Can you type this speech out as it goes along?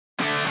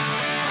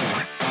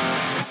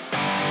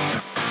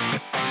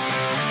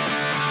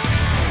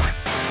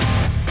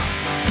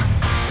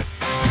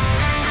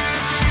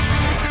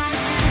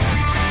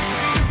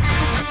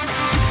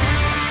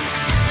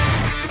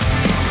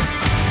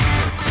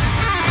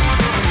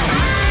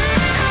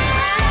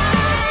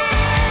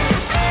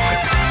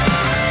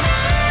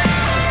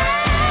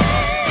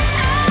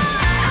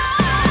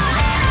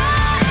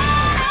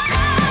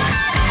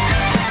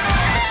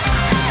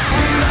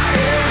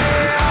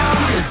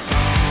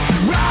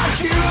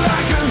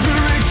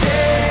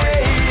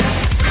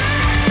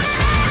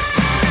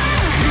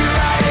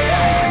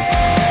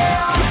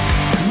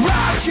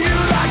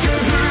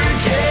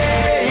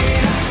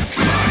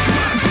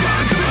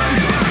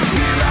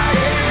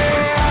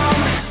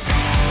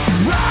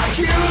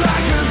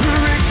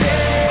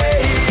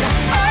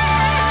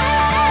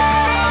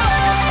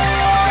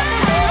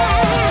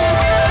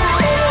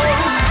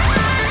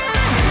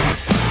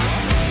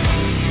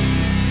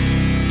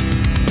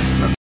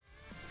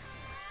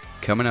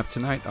Coming up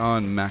tonight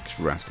on Max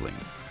Wrestling,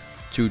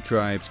 two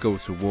tribes go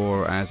to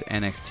war as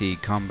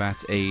NXT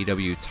combats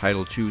AEW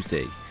Title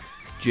Tuesday.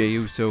 Jey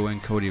Uso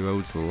and Cody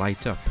Rhodes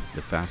light up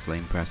the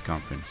Fastlane press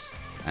conference.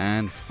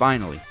 And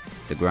finally,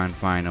 the grand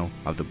final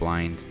of the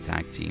Blind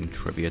Tag Team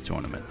Trivia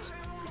Tournament.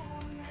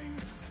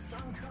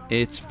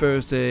 It's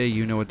Thursday,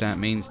 you know what that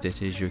means.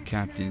 This is your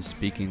captain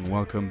speaking.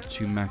 Welcome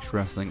to Max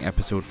Wrestling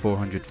episode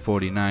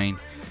 449.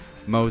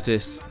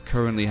 Moses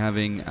currently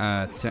having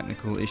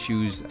technical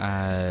issues,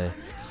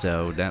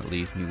 so that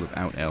leaves me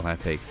without El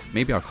Jefe.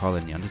 Maybe I'll call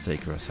in the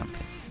Undertaker or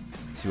something.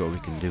 See what we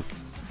can do.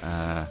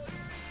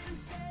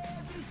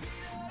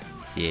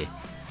 Yeah.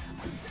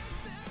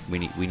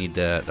 We need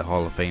the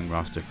Hall of Fame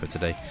roster for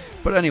today.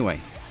 But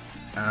anyway,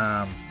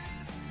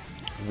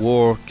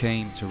 war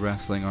came to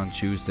wrestling on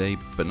Tuesday,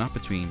 but not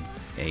between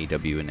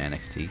AEW and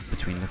NXT,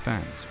 between the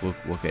fans. We'll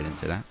get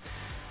into that.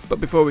 But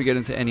before we get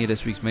into any of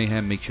this week's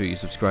mayhem, make sure you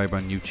subscribe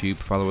on YouTube,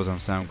 follow us on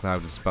SoundCloud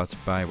and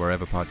Spotify,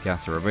 wherever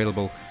podcasts are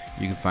available.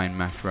 You can find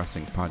Max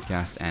Wrestling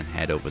Podcast and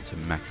head over to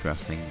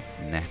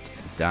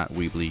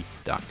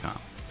maxwrestlingnet.weebly.com.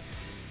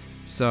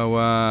 So,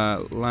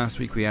 last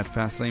week we had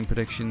Fastlane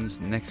predictions.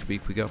 Next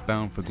week we got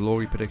Bound for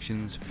Glory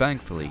predictions.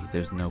 Thankfully,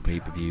 there's no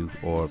pay-per-view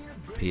or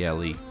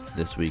PLE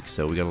this week,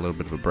 so we got a little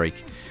bit of a break.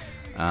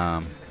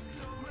 But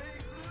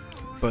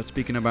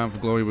speaking of Bound for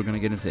Glory, we're going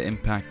to get into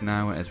Impact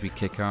now as we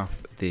kick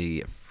off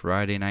the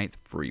Friday Night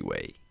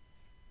Freeway.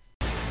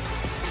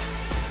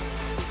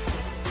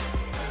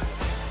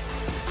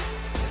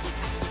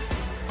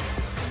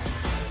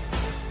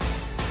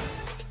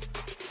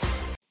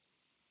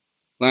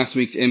 Last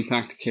week's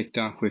Impact kicked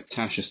off with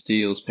Tasha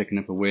Steelz picking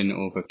up a win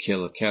over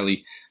Killer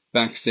Kelly.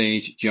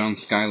 Backstage, John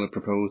Skyler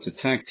proposed a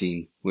tag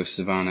team with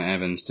Savannah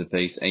Evans to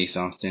face Ace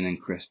Austin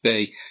and Chris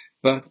Bay,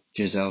 but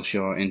Giselle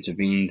Shaw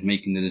intervened,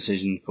 making the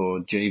decision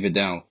for Jay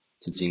Vidal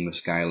to team with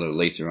Skyler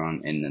later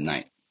on in the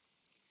night.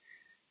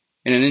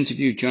 In an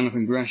interview,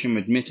 Jonathan Gresham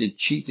admitted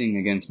cheating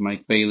against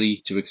Mike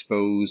Bailey to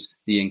expose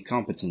the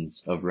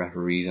incompetence of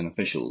referees and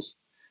officials.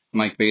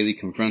 Mike Bailey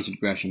confronted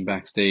Gresham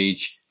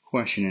backstage,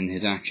 questioning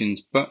his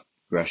actions, but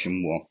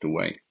Gresham walked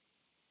away.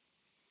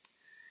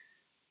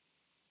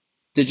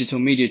 Digital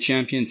media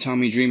champion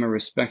Tommy Dreamer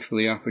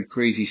respectfully offered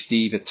Crazy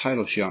Steve a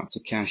title shot to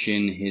cash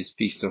in his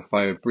Feast or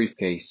Fire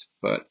briefcase,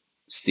 but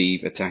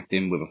Steve attacked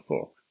him with a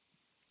fork.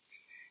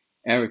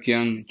 Eric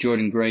Young,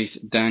 Jordan Grace,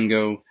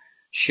 Dango,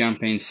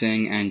 Champagne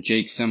Singh and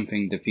Jake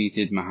Something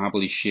defeated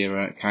Mahabali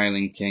Shera,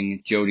 Kylan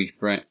King, Jody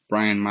Fret,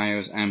 Brian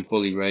Myers and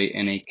Bully Ray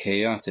in a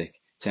chaotic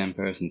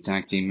 10-person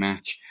tag team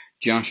match.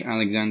 Josh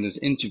Alexander's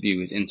interview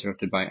was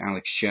interrupted by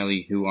Alex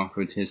Shelley, who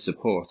offered his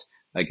support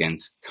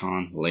against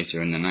Khan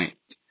later in the night.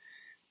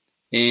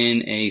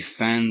 In a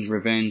fans'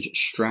 revenge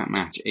strap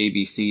match,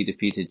 ABC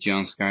defeated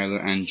John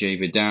Skyler and Jay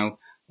Vidal.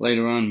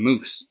 Later on,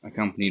 Moose,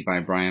 accompanied by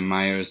Brian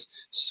Myers,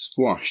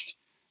 squashed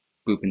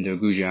Bhupinder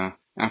Gujjar.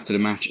 After the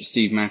match,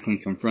 Steve Macklin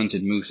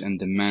confronted Moose and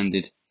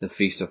demanded the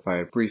Feast of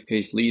Fire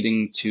briefcase,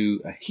 leading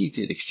to a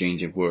heated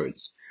exchange of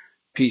words.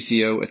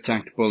 PCO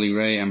attacked Bully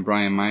Ray and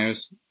Brian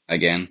Myers,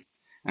 again,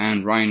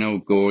 and Rhino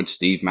gored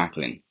Steve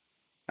Macklin,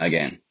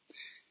 again.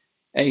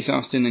 Ace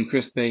Austin and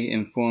Chris Bay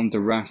informed the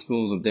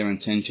Rascals of their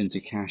intention to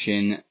cash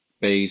in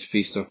Bay's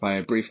Feast of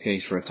Fire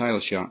briefcase for a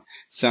title shot.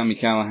 Sami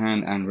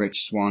Callihan and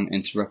Rich Swann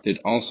interrupted,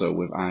 also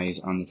with eyes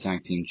on the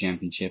Tag Team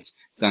Championships.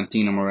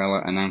 Santino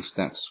Marella announced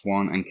that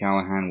Swann and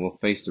Callihan will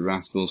face the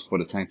Rascals for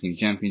the Tag Team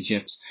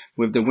Championships,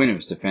 with the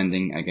winners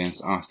defending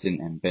against Austin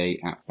and Bay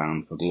at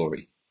Bound for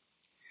Glory.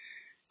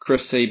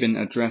 Chris Sabin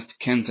addressed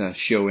Kenta,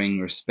 showing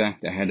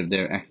respect ahead of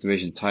their X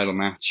Division title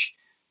match,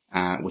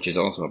 which is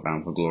also a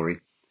Bound for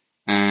Glory.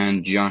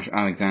 And Josh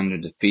Alexander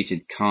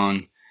defeated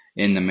Khan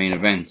in the main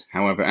event.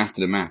 However, after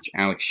the match,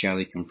 Alex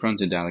Shelley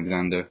confronted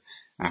Alexander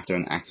after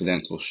an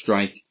accidental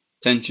strike.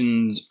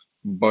 Tensions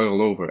boiled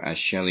over as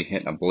Shelley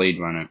hit a Blade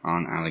Runner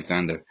on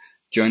Alexander.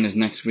 Join us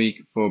next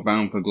week for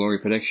Bound for Glory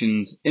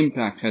predictions.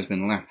 Impact has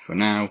been left for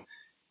now,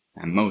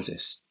 and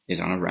Moses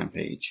is on a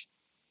rampage.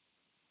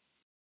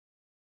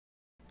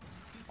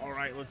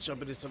 Alright, let's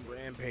jump into some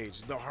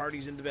Rampage. The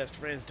Hardys and the Best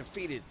Friends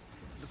defeated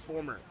the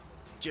former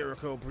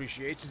Jericho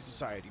Appreciation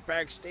Society.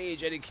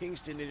 Backstage, Eddie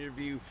Kingston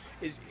interview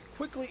is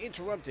quickly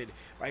interrupted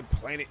by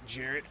Planet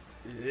Jarrett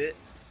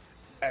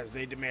as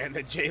they demand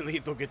that Jay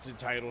Lethal gets a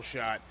title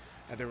shot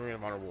at the Ring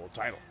of Honor World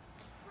title.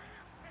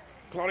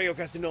 Claudio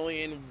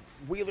Castagnoli and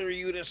Wheeler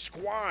Yuta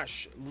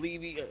squash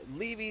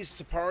Levi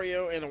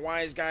Sipario and a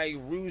wise guy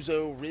Ruiz,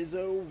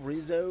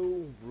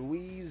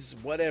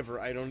 whatever,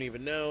 I don't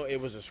even know.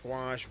 It was a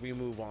squash. We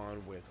move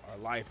on with our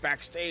life.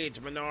 Backstage,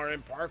 Menard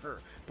and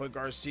Parker put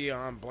Garcia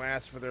on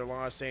blast for their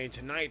loss, saying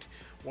tonight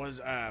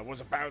was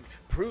about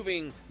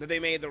proving that they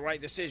made the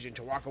right decision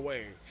to walk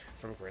away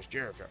from Chris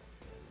Jericho.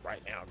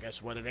 Right now,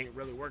 guess what? It ain't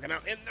really working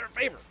out in their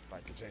favor, if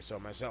I can say so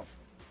myself.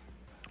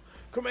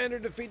 Commander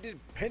defeated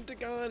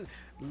Pentagon,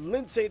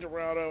 Lince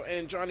Dorado,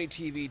 and Johnny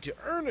TV to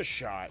earn a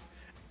shot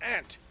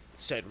at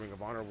said Ring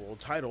of Honor World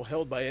title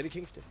held by Eddie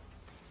Kingston.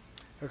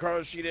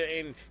 Hikaru Shida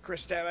and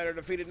Chris Statlander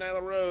defeated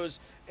Nyla Rose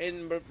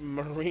And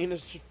Marina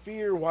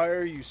Shafir, why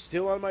are you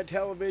still on my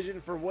television?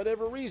 For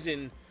whatever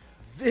reason,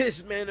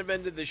 this man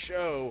evented the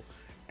show,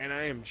 and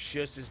I am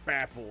just as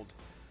baffled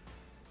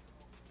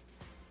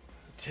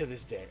to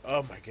this day.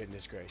 Oh my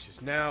goodness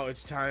gracious! Now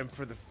it's time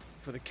for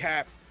the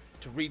cap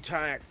to recap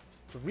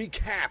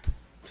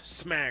the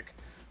smack.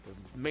 The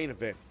main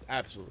event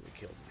absolutely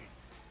killed me.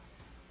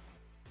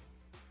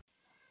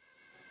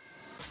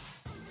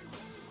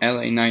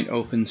 LA Knight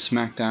opens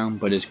SmackDown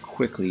but is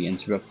quickly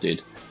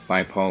interrupted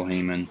by Paul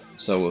Heyman,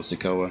 Solo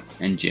Sikoa,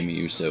 and Jimmy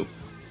Uso.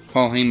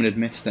 Paul Heyman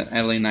admits that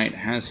LA Knight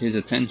has his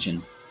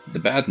attention. The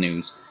bad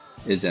news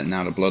is that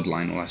now the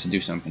Bloodline will have to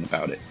do something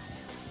about it.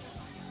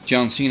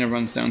 John Cena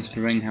runs down to the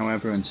ring,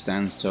 however, and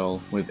stands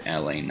tall with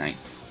LA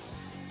Knight.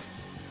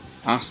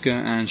 Asuka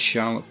and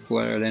Charlotte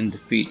Flair then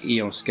defeat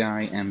Io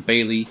Sky and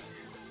Bayley.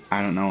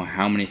 I don't know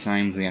how many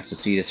times we have to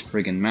see this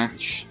friggin'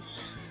 match.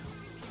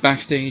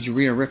 Backstage,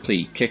 Rhea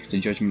Ripley kicks the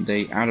Judgment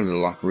Day out of the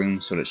locker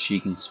room so that she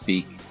can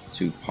speak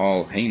to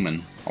Paul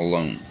Heyman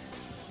alone.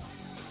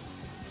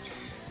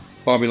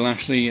 Bobby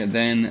Lashley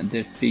then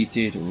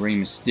defeated Rey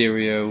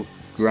Mysterio,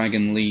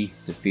 Dragon Lee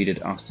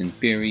defeated Austin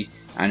Theory,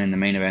 and in the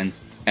main event,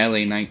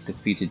 LA Knight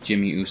defeated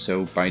Jimmy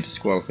Uso by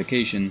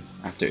disqualification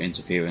after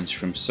interference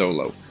from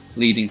Solo,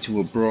 leading to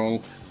a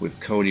brawl with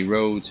Cody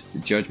Rhodes, the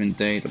Judgment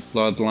Day, the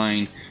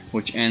Bloodline,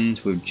 which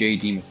ends with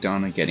JD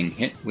McDonough getting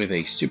hit with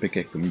a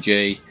superkick from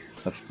Jay,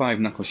 a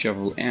 5-knuckle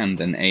shuffle and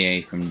an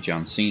AA from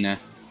John Cena,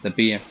 the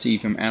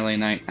BFT from LA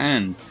Knight,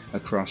 and a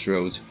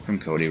crossroads from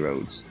Cody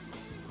Rhodes.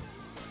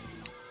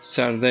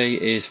 Saturday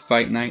is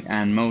Fight Night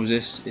and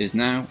Moses is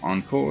now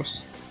on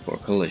course for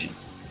Collision.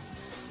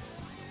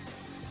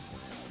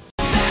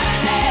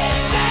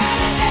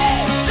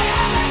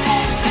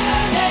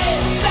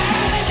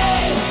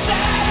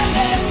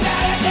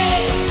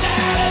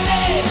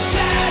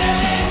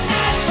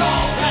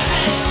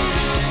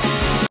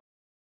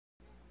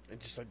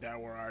 Just like that,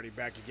 we're already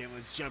back again.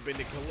 Let's jump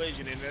into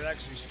Collision, and it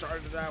actually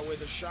started out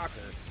with a shocker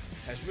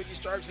as Ricky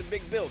Starks and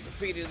Big Bill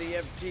defeated the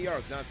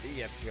FTR, not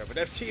the FTR, but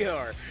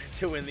FTR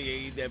to win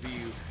the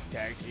AEW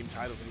Tag Team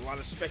titles, and a lot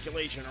of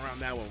speculation around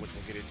that one, which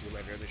we'll get into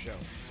later in the show.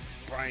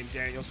 Bryan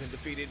Danielson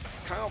defeated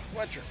Kyle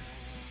Fletcher.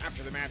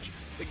 After the match,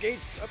 the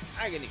Gates of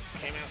Agony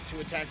came out to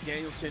attack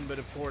Danielson, but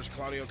of course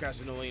Claudio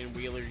Castagnoli and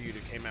Wheeler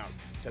Yuta came out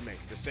to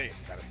make the save.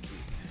 Gotta keep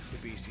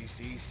the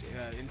BCC's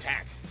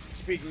intact.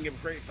 Speaking of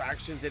great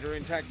factions that are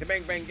intact, the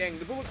Bang Bang Gang,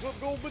 the Bullet Club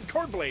Gold with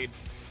Cardblade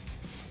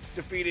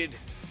defeated.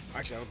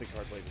 Actually, I don't think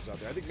Cardblade was out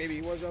there. I think maybe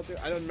he was out there.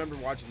 I don't remember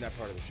watching that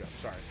part of the show.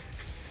 Sorry.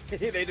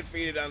 They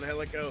defeated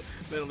Angelico,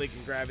 Little League,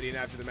 and Gravity, and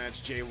after the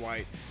match, Jay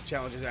White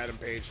challenges Adam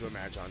Page to a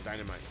match on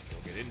Dynamite, which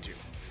we'll get into.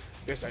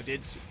 This I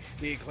did see.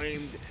 The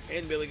Acclaimed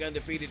and Billy Gunn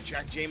defeated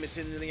Jack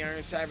Jameson and the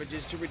Iron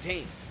Savages to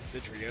retain the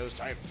trio's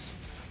titles.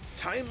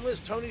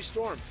 Timeless Tony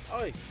Storm.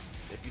 Oh,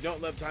 if you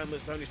don't love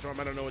Timeless Tony Storm,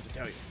 I don't know what to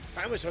tell you.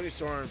 Timeless Tony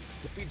Storm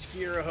defeats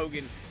Kiera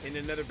Hogan in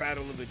another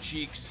battle of the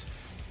Cheeks.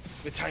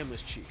 The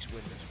Timeless Cheeks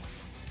win this one.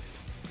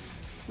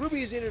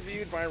 Ruby is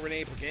interviewed by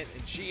Renee Paquette,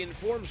 and she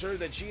informs her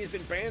that she has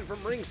been banned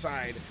from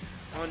ringside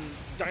on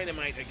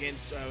Dynamite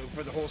against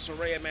for the whole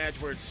Saraya match,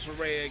 where it's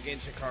Saraya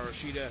against Hikaru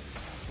Shida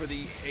for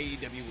the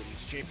AEW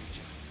Women's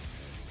Championship.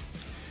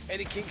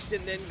 Eddie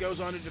Kingston then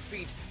goes on to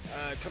defeat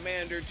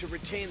Commander to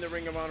retain the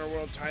Ring of Honor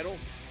World title.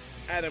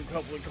 Adam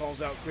Copeland calls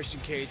out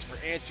Christian Cage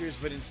for answers,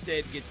 but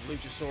instead gets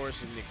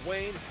Luchasaurus and Nick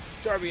Wayne.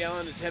 Darby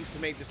Allin attempts to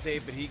make the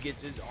save, but he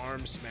gets his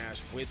arm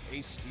smashed with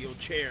a steel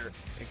chair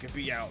and could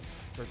be out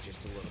for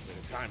just a little bit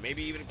of time,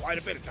 maybe even quite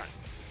a bit of time.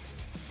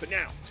 But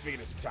now, speaking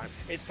of some time,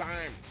 it's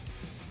time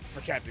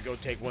for Cap to go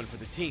take one for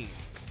the team.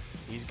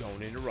 He's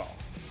going into Raw.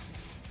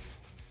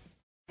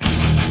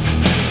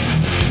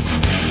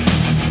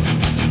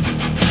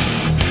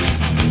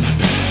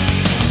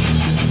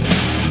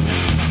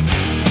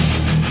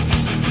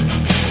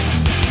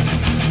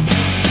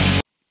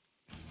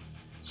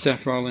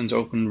 Seth Rollins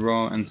opened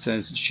Raw and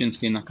says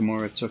Shinsuke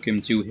Nakamura took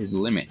him to his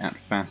limit at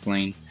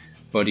Fastlane,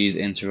 but he is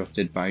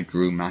interrupted by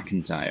Drew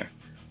McIntyre.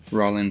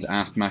 Rollins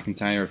asked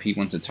McIntyre if he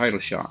wants a title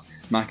shot.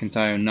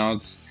 McIntyre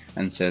nods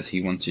and says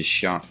he wants his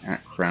shot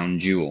at Crown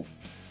Jewel.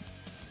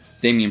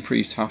 Damian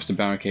Priest hops the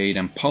barricade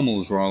and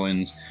pummels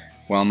Rollins.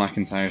 While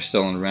McIntyre is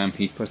still on the ramp,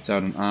 he puts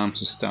out an arm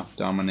to stop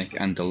Dominic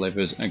and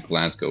delivers a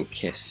Glasgow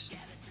kiss.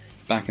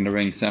 Back in the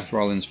ring, Seth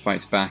Rollins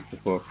fights back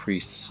before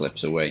Priest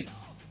slips away.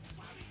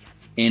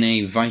 In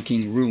a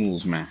Viking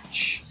Rules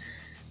match,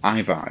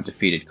 Ivar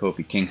defeated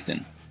Kofi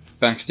Kingston.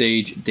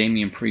 Backstage,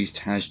 Damian Priest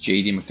has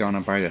JD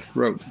McDonough by the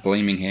throat,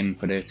 blaming him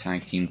for their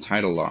tag team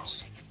title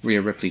loss.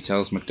 Rhea Ripley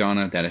tells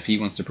McDonough that if he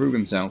wants to prove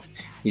himself,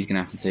 he's going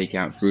to have to take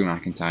out Drew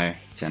McIntyre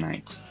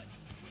tonight.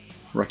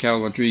 Raquel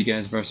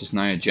Rodriguez vs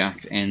Nia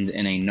Jax end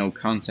in a no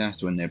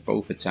contest when they're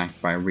both attacked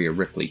by Rhea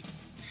Ripley.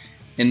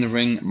 In the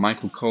ring,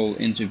 Michael Cole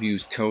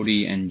interviews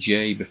Cody and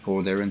Jay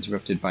before they're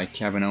interrupted by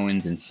Kevin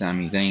Owens and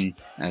Sami Zayn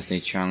as they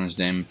challenge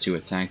them to a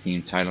tag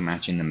team title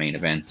match in the main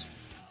event.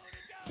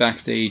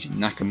 Backstage,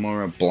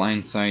 Nakamura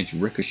blindsides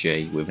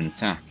Ricochet with an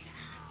attack.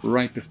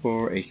 Right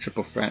before a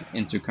triple threat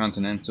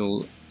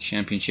Intercontinental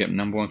Championship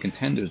 #1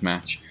 contenders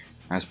match,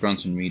 as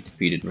Bronson Reed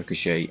defeated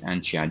Ricochet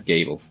and Chad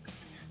Gable.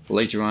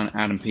 Later on,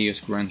 Adam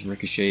Pearce grants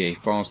Ricochet a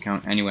Falls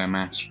Count Anywhere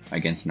match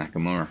against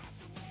Nakamura.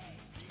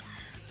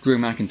 Drew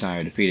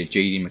McIntyre defeated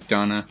JD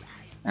McDonough,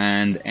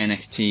 and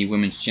NXT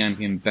Women's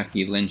Champion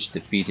Becky Lynch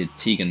defeated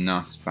Tegan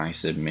Nox by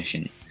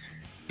submission.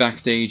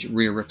 Backstage,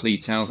 Rhea Ripley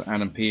tells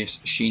Adam Pearce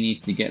she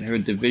needs to get her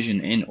division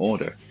in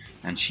order,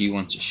 and she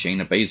wants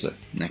Shayna Baszler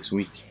next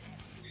week.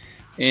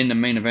 In the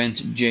main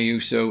event, Jey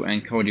Uso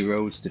and Cody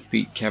Rhodes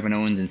defeat Kevin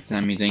Owens and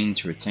Sami Zayn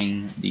to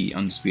retain the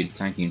Undisputed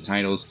Tag Team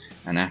titles,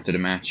 and after the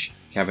match,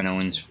 Kevin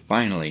Owens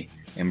finally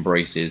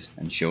embraces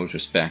and shows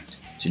respect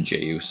to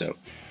Jey Uso.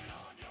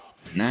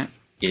 And that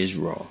is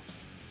Raw.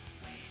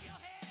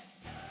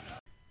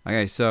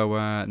 Okay,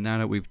 so now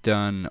that we've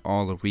done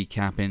all the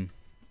recapping,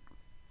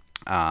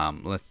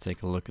 let's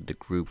take a look at the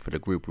group for the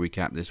group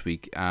recap this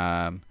week.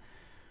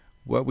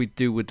 What we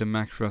do with the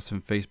Max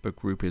Wrestling Facebook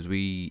group is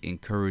we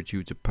encourage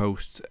you to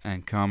post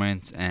and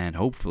comment, and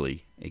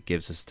hopefully it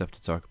gives us stuff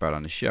to talk about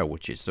on the show,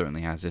 which it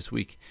certainly has this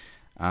week.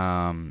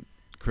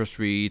 Chris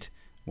Reed,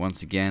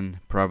 once again,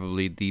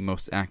 probably the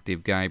most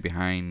active guy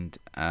behind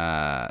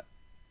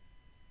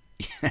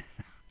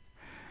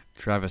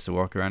Travis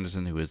Walker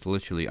Anderson, who is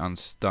literally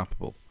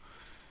unstoppable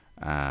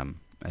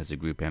as a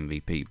group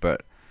MVP.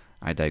 But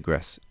I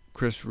digress.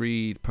 Chris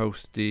Reed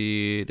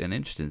posted an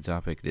interesting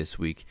topic this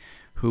week.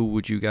 Who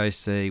would you guys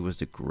say was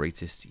the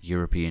greatest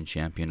European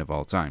champion of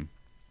all time?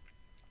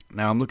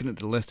 Now, I'm looking at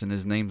the list, and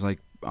there's names like,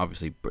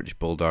 obviously, British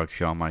Bulldog,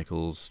 Shawn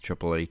Michaels,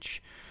 Triple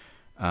H,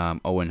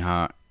 Owen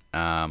Hart.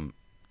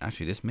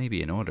 Actually, this may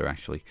be in order,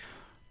 actually.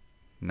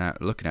 Now,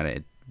 looking at it,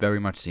 it very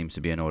much seems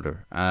to be in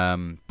order.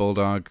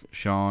 Bulldog,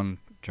 Shawn,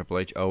 Triple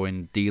H,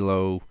 Owen,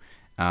 D'Lo,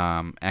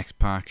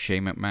 X-Pac,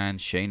 Shane McMahon.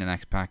 Shane and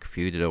X-Pac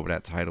feuded over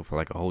that title for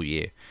like a whole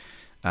year.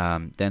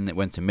 Then it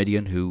went to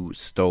Mideon, who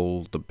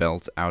stole the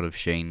belt out of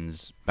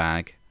Shane's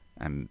bag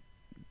and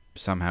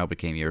somehow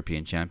became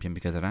European champion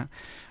because of that.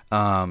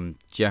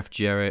 Jeff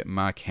Jarrett,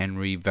 Mark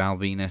Henry, Val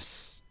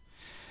Venus,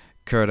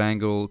 Kurt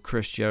Angle,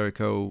 Chris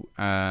Jericho.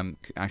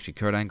 Actually,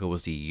 Kurt Angle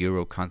was the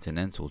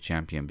Eurocontinental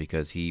champion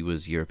because he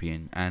was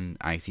European and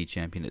IC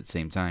champion at the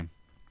same time.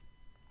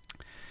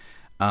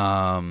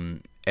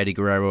 Eddie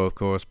Guerrero, of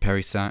course,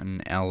 Perry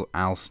Saturn,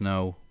 Al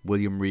Snow,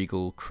 William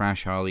Regal,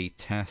 Crash Holly,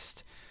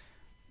 Test,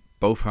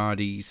 both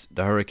Hardys,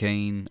 The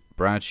Hurricane,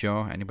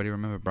 Bradshaw. Anybody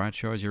remember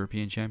Bradshaw as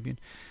European champion?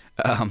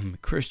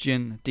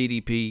 Christian,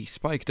 DDP,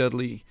 Spike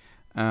Dudley,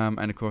 and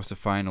of course the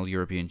final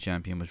European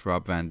champion was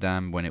Rob Van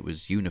Dam when it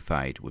was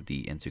unified with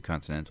the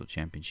Intercontinental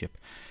Championship.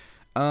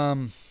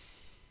 I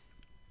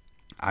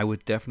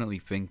would definitely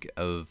think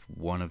of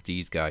one of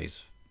these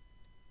guys,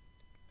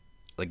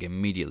 like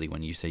immediately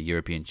when you say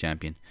European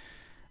champion.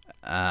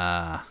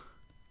 So,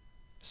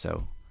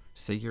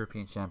 say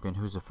European champion,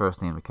 who's the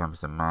first name that comes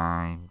to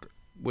mind?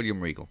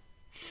 William Regal.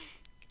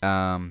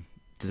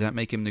 Does that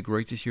make him the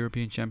greatest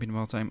European champion of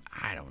all time?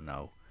 I don't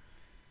know.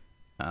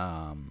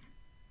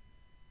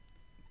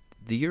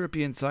 The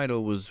European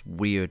title was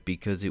weird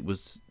because it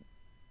was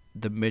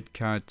the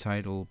mid-card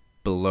title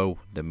below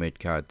the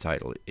mid-card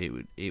title.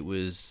 It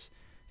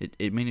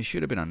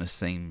should have been on the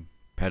same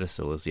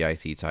pedestal as the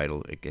IC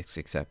title,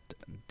 except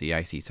the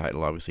IC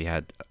title obviously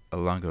had a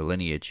longer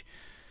lineage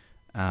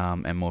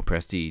and more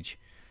prestige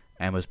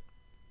and was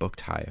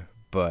booked higher.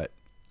 But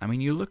I mean,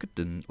 you look at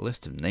the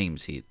list of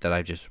names that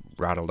I've just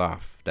rattled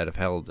off that have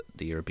held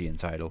the European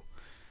title.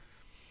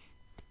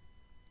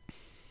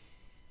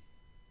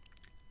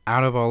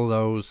 Out of all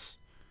those,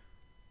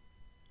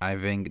 I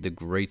think the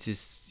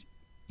greatest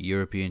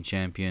European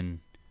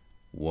champion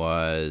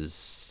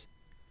was...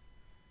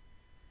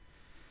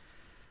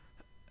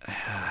 You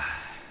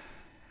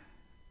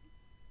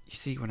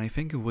see, when I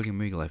think of William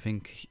Regal, I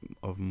think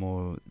of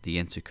more the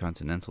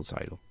Intercontinental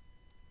title.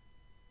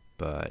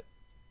 But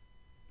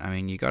I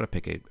mean, you got to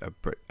pick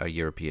a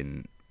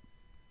European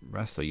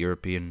wrestler,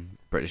 European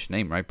British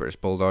name, right? British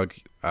Bulldog,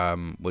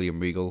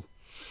 William Regal.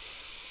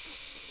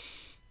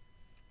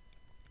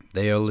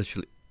 They are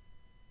literally,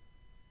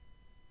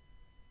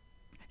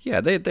 yeah,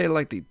 they're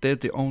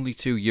the only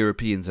two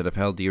Europeans that have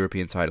held the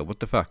European title. What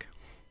the fuck?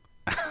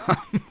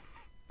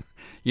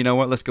 You know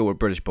what? Let's go with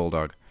British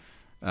Bulldog.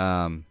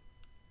 AJ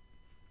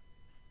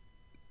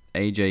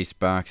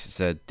Sparks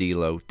said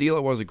D'Lo.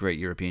 D'Lo was a great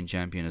European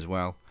champion as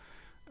well.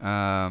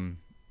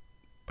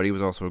 But he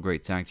was also a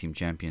great tag team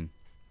champion.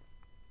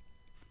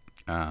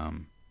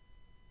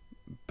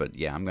 But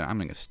yeah, I'm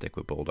gonna stick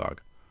with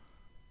Bulldog,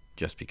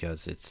 just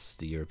because it's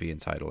the European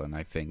title, and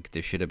I think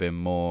there should have been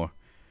more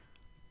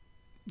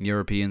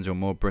Europeans or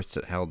more Brits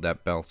that held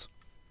that belt.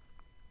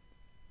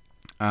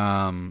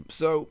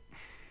 So,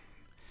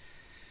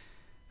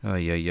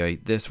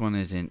 this one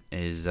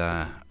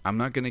I'm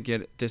not gonna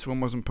get. This one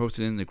wasn't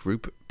posted in the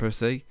group per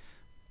se,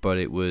 but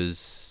it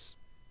was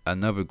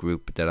another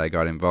group that I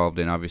got involved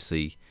in.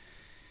 Obviously,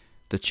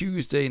 the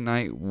Tuesday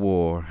Night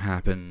War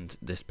happened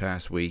this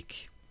past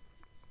week,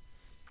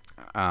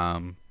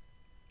 where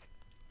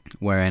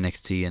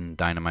NXT and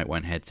Dynamite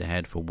went head to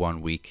head for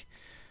 1 week.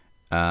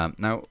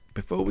 Now,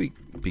 before we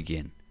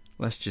begin,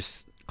 let's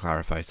just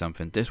clarify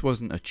something. This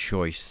wasn't a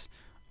choice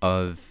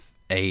of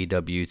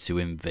AEW to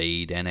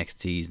invade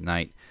NXT's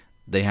night.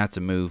 They had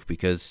to move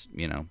because,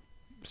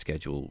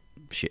 schedule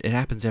shit. It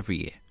happens every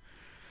year.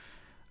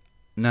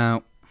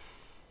 Now,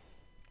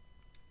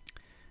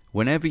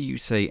 whenever you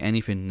say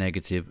anything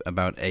negative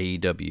about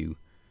AEW,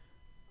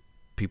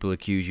 people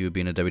accuse you of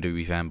being a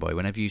WWE fanboy.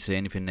 Whenever you say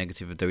anything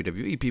negative of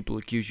WWE, people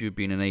accuse you of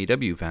being an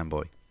AEW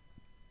fanboy.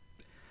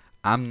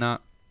 I'm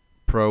not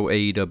pro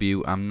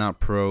AEW. I'm not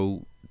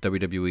pro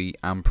WWE.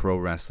 I'm pro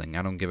wrestling.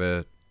 I don't give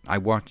a...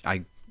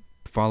 I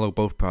follow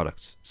both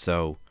products.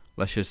 So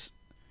let's just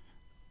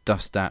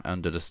dust that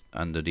under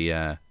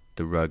the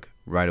rug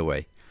right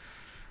away.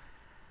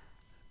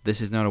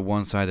 This is not a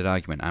one-sided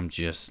argument. I'm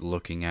just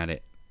looking at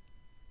it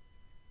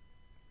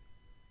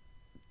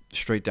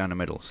straight down the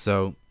middle.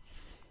 So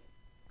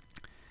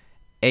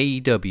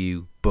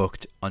AEW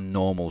booked a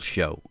normal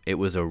show. It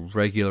was a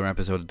regular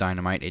episode of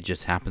Dynamite. It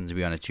just happened to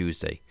be on a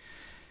Tuesday.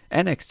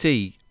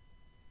 NXT,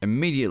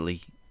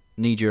 immediately,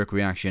 knee-jerk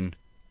reaction,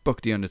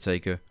 book The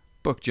Undertaker,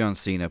 book John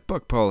Cena,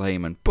 book Paul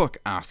Heyman, book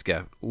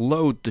Asuka,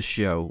 load the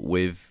show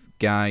with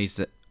guys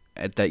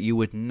that you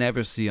would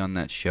never see on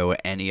that show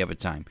at any other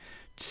time.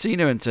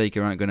 Cena and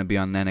Taker aren't going to be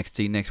on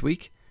NXT next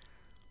week.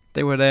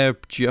 They were there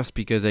just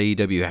because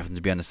AEW happens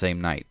to be on the same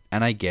night.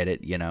 And I get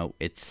it,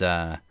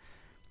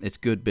 it's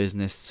good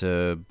business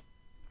to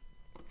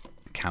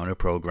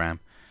counter-program.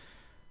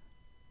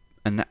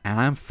 And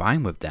I'm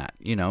fine with that.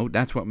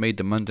 That's what made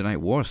the Monday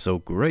Night War so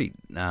great.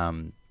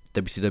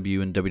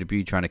 WCW and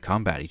WWE trying to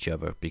combat each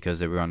other because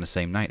they were on the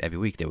same night every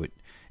week.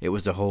 It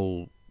was the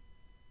whole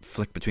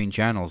flick between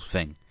channels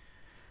thing.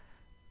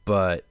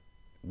 But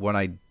what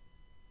I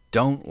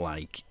don't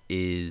like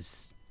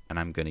is, and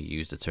I'm going to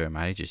use the term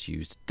I just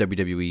used,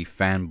 WWE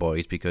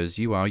fanboys, because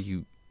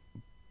you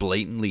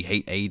blatantly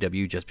hate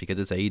AEW just because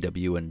it's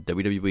AEW and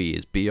WWE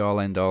is be all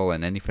end all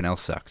and anything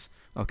else sucks.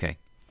 Okay.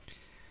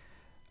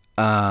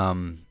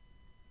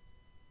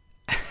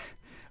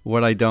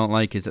 What I don't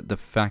like is that the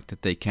fact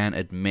that they can't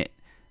admit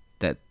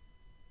that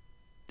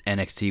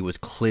NXT was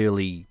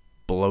clearly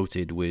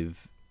bloated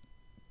with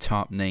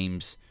top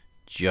names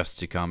just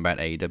to combat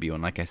AEW.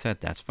 And like I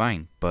said, that's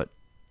fine, but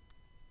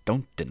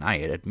don't deny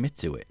it. Admit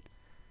to it.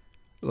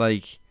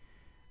 Like,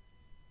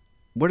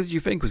 what did you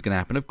think was going to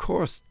happen? Of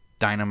course,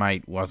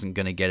 Dynamite wasn't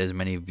going to get as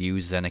many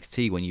views as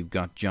NXT when you've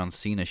got John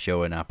Cena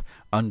showing up,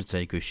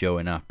 Undertaker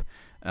showing up,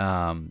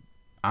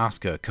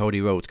 Asuka,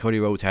 Cody Rhodes. Cody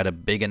Rhodes had a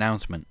big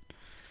announcement.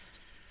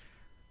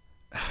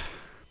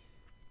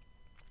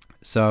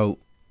 So,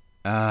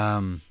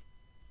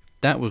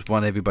 that was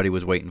what everybody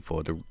was waiting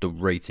for, the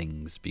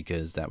ratings,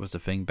 because that was the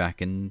thing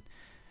back in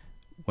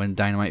when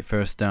Dynamite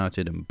first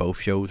started and both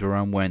shows were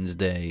on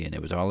Wednesday, and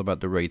it was all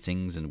about the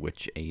ratings, in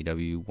which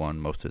AEW won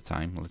most of the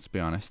time, let's be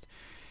honest.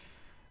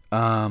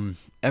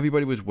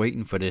 Everybody was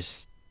waiting for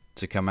this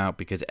to come out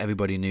because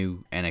everybody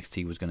knew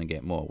NXT was going to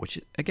get more, which,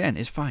 again,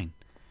 is fine.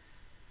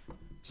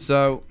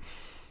 So,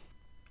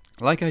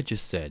 like I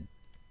just said,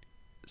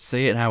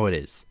 say it how it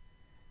is.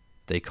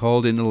 They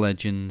called in the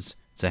legends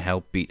to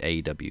help beat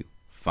AEW.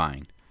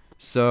 Fine.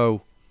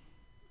 So,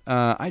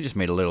 I just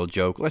made a little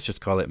joke. Let's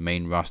just call it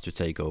main roster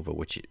takeover,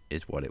 which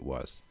is what it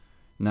was.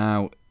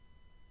 Now,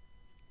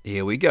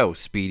 here we go.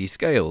 Speedy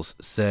Scales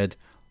said,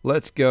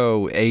 let's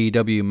go.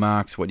 AEW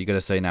marks. What you got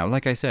to say now?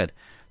 Like I said,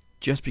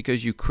 just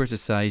because you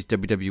criticize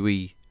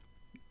WWE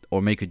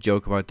or make a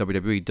joke about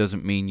WWE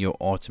doesn't mean you're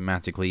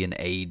automatically an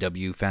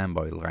AEW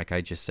fanboy. Like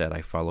I just said,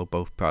 I follow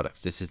both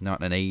products. This is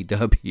not an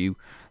AEW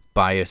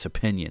bias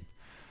opinion.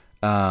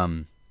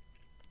 All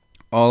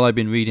I've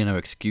been reading are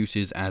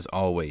excuses as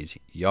always.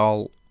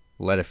 Y'all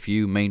let a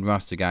few main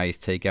roster guys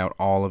take out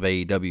all of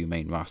AEW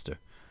main roster.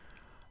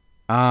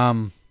 Yeah,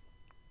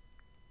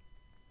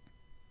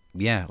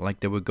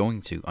 like they were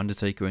going to.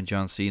 Undertaker and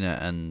John Cena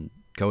and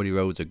Cody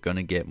Rhodes are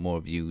gonna get more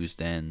views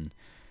than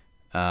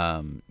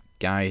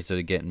guys that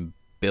are getting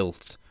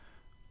built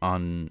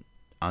on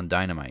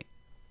Dynamite.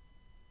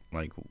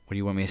 Like, what do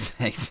you want me to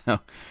say? So,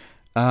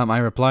 I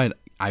replied,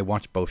 I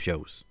watched both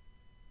shows.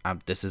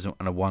 This isn't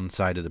a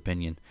one-sided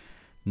opinion.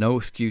 No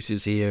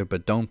excuses here,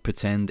 but don't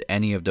pretend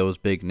any of those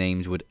big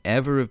names would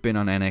ever have been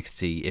on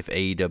NXT if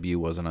AEW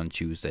wasn't on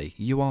Tuesday.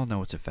 You all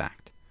know it's a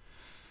fact.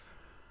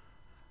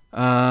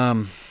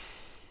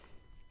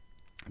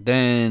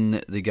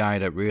 Then the guy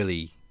that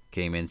really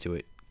came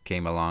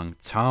along,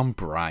 Tom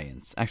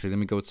Bryant. Actually, let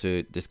me go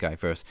to this guy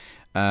first.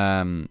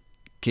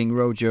 King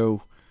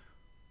Rojo,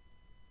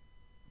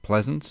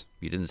 pleasant.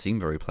 You didn't seem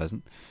very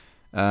pleasant.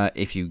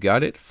 If you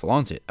got it,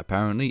 flaunt it.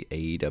 Apparently,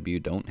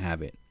 AEW don't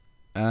have it.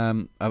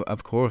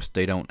 Of course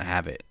they don't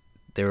have it.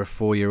 They're a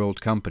 4-year-old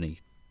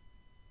company.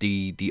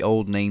 The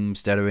old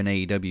names that are in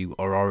AEW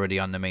are already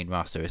on the main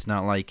roster. It's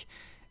not like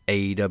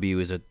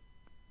AEW is a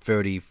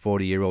 30,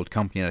 40-year-old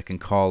company that can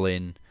call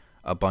in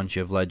a bunch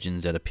of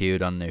legends that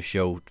appeared on their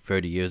show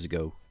 30 years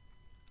ago.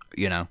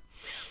 You know?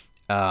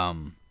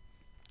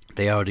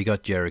 They already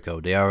got Jericho.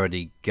 They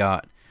already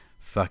got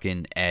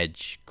fucking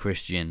Edge,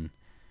 Christian.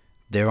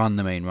 They're on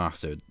the main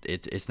roster.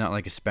 It's not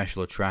like a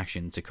special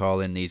attraction to call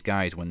in these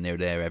guys when they're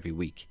there every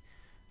week.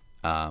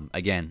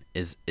 Again,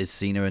 is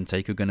Cena and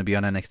Taker going to be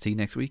on NXT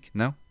next week?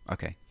 No?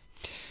 Okay.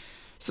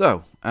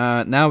 So,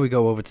 now we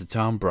go over to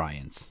Tom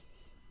Bryant,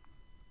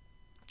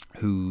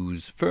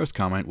 whose first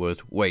comment was,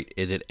 wait,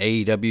 is it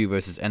AEW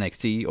versus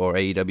NXT or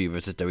AEW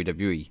versus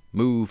WWE?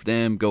 Move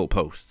them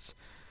goalposts.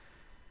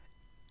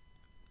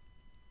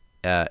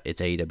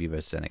 It's AEW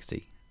versus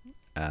NXT.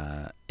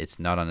 It's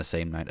not on the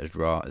same night as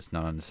Raw. It's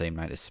not on the same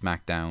night as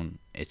SmackDown.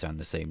 It's on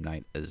the same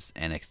night as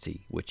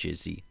NXT, which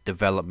is the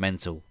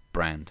developmental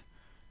brand.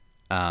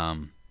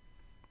 And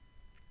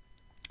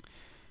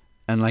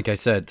like I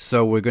said,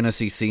 so we're going to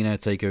see Cena,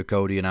 Taker,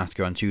 Cody, and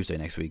Asuka on Tuesday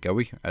next week, are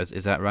we?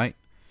 Is that right?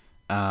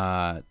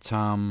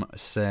 Tom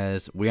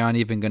says, we aren't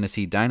even going to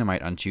see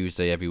Dynamite on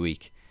Tuesday every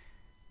week.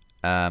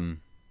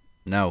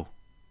 No,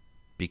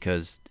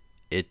 because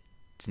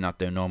it's not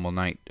their normal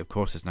night. Of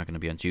course it's not going to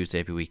be on Tuesday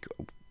every week.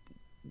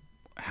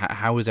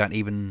 How is that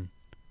even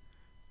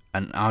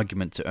an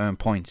argument to earn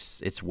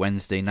points? It's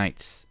Wednesday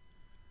nights.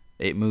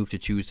 It moved to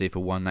Tuesday for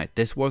one night.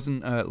 This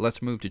wasn't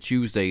let's move to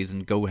Tuesdays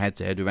and go head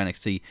to head with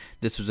NXT.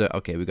 This was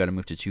okay, we got to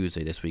move to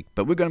Tuesday this week,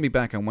 but we're going to be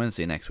back on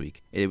Wednesday next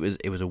week. It was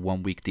a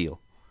 1 week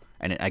deal,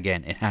 and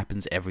it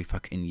happens every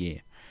fucking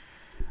year.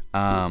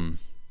 Tom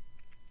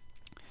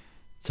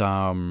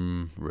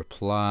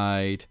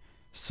replied,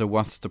 so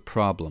what's the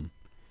problem?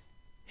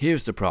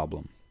 Here's the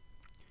problem.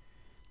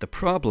 The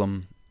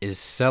problem is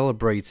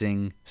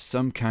celebrating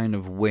some kind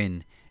of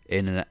win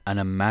in an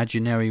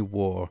imaginary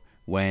war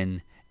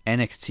when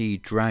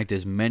NXT dragged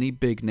as many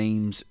big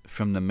names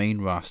from the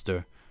main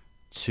roster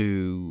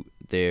to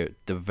their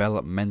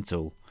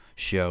developmental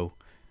show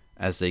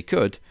as they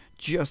could,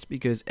 just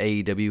because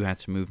AEW had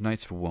to move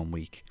nights for 1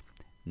 week.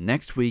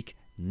 Next week,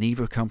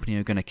 neither company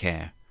are going to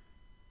care.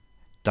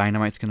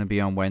 Dynamite's going to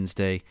be on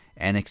Wednesday.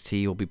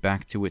 NXT will be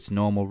back to its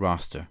normal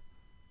roster.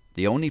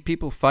 The only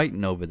people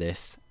fighting over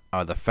this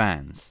are the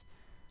fans.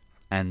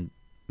 And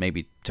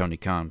maybe Tony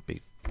Khan.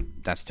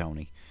 That's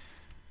Tony.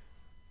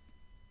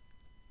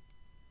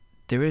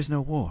 There is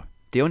no war.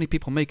 The only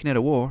people making it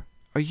a war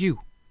are you.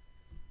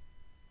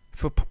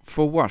 For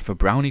what? For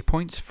brownie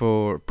points?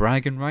 For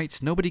bragging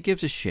rights? Nobody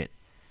gives a shit.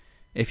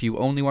 If you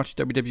only watch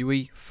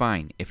WWE,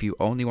 fine. If you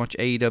only watch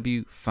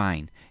AEW,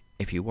 fine.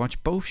 If you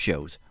watch both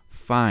shows,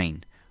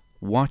 fine.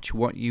 Watch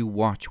what you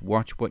watch.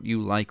 Watch what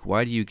you like.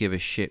 Why do you give a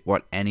shit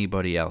what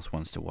anybody else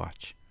wants to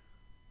watch?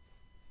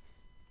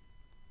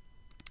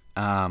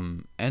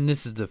 And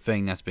this is the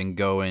thing that's been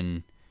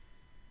going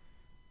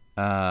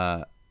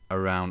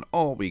around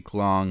all week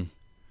long.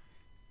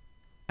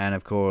 And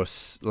of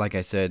course, like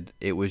I said,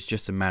 it was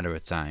just a matter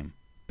of time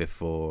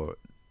before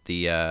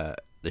the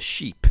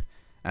sheep,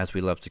 as we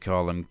love to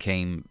call them,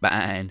 came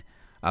bang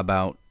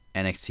about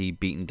NXT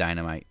beating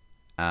Dynamite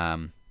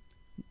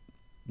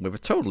with a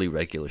totally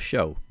regular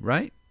show,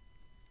 right?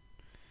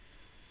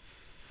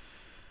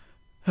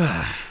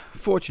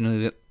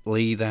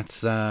 Fortunately,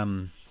 that's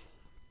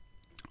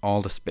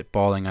all the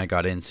spitballing I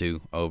got into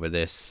over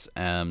this.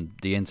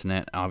 The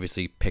internet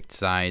obviously picked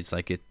sides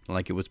like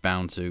it was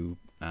bound to.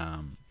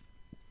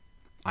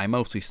 I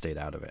mostly stayed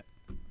out of it.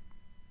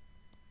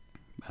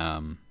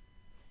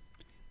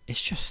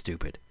 It's just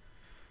stupid.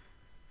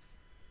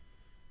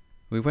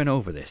 We went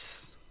over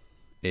this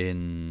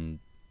in,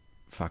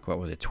 what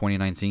was it,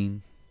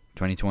 2019,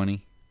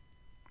 2020?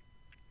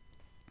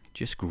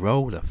 Just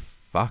grow the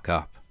fuck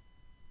up.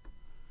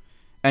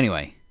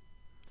 Anyway,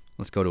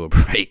 let's go to a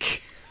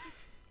break.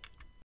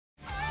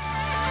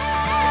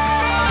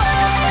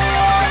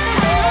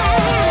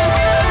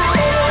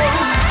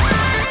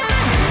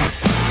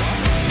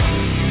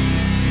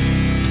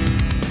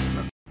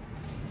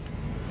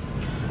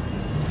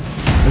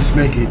 Let's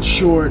make it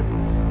short,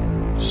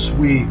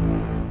 sweet,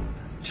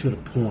 to the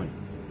point.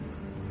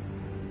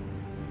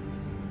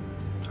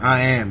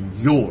 I am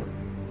your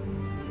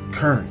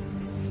current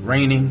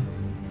reigning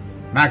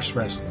Max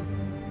Wrestling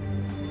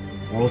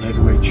World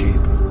Heavyweight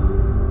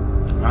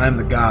Champion. I am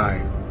the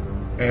guy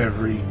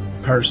every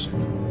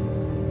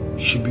person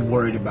should be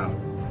worried about,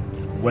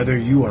 whether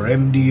you are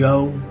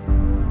MDO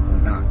or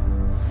not.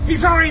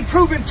 He's already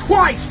proven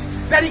twice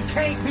that he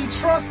can't be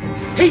trusted.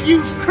 He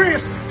used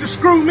Chris to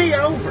screw me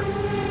over.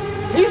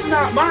 He's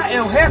not my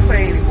El Jefe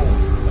anymore.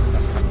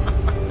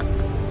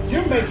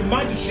 You're making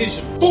my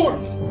decision for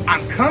me.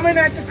 I'm coming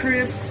after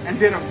Chris, and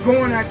then I'm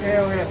going after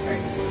El Jefe.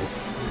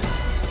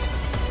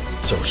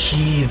 So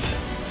heed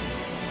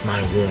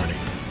my warning.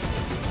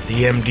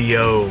 The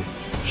MDO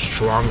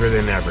stronger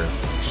than ever.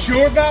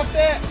 Sure about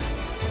that?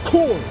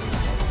 Cool.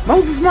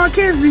 Moses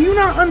Marquez, do you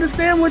not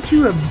understand what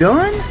you have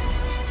done?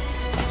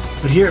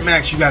 But here at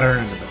Max, you gotta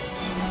earn the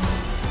belts.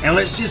 And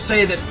let's just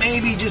say that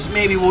maybe, just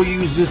maybe, we'll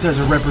use this as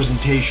a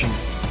representation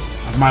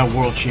of my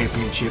world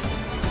championship.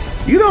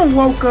 You don't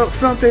woke up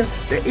something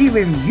that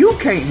even you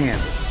can't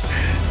handle.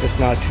 It's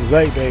not too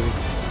late, baby.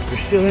 You're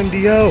still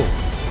MDO.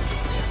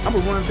 I'm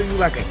gonna run through you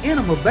like an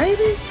animal,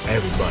 baby.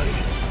 Everybody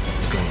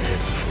is gonna hit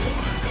the floor.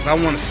 Because I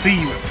want to see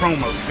you in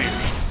promo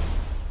series.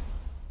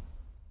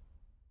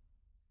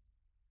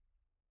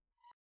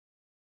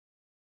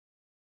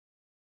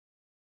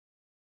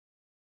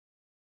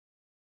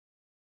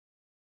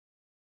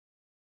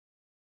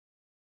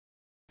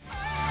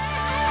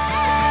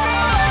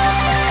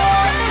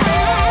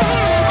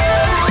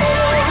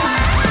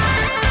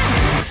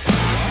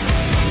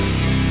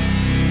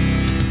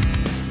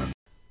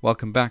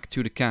 Welcome back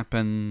to the Cap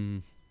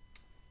and...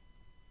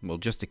 well,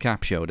 just a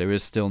Cap show. There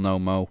is still no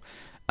Mo.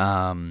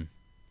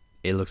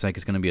 It looks like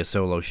it's going to be a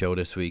solo show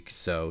this week.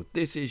 So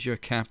this is your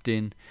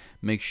captain.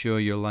 Make sure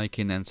you're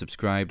liking and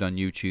subscribed on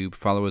YouTube.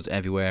 Follow us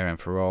everywhere, and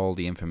for all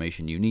the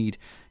information you need,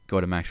 go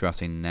to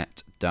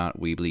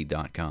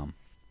maxwrestlingnet.weebly.com.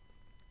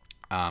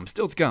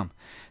 Still to come,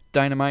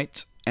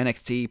 Dynamite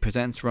NXT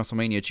presents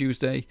WrestleMania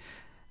Tuesday.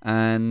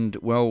 And,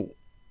 well,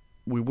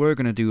 we were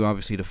going to do,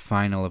 obviously, the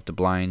final of the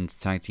Blind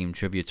Tag Team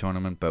Trivia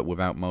Tournament, but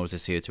without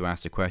Moses here to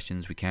ask the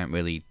questions, we can't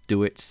really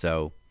do it,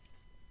 so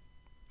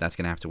that's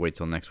going to have to wait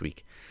till next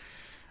week.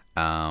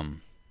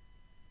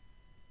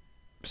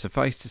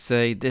 Suffice to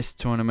say, this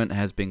tournament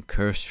has been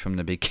cursed from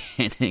the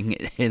beginning.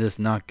 It has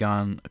not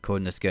gone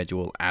according to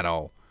schedule at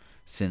all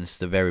since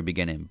the very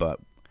beginning, but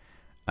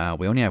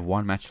we only have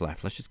one match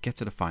left. Let's just get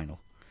to the final.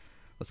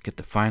 Let's get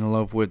the final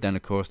over with, then,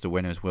 of course, the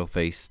winners will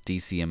face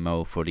DC and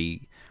Mo for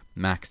the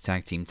Max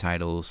Tag Team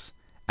titles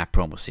at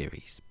Promo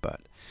Series,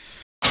 but...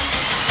 Oh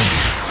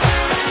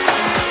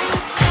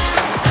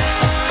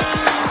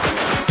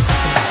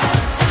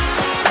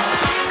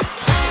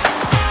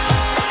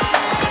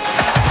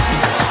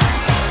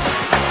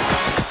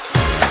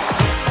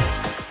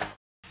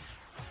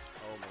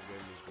my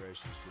goodness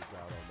gracious, good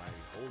God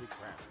Almighty. Holy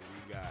crap,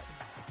 we got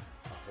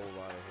a whole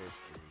lot of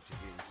history to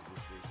get into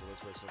this week, so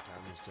let's waste no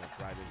time. Let's jump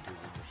right into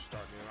it. We're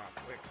starting it off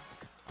with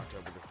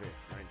October the 5th,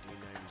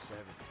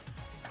 1997.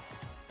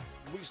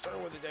 We start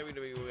with the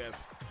WWF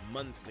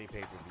monthly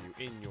pay-per-view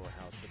in your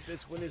house, but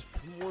this one is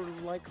more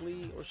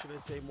likely, or should I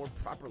say more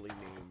properly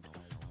named,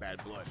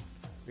 Bad Blood.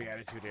 The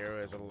Attitude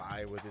Era is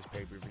alive with this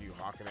pay-per-view.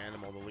 Hawk and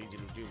Animal, the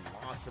Legion of Doom,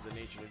 lost to the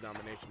Nation of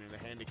Domination in a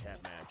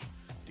handicap match.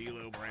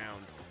 D'Lo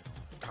Brown,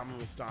 Common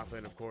Mustafa,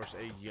 and of course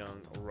a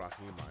young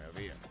Rocky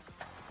Maivia.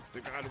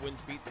 The Godwins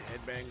beat the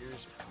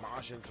Headbangers,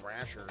 Mosh and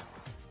Thrasher,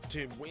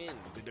 to win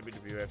the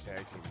WWF Tag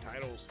Team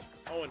titles.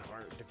 Owen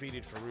Hart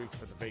defeated Farouk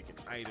for the vacant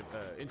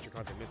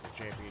Intercontinental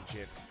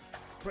Championship.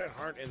 Bret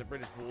Hart and the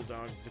British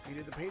Bulldog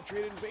defeated the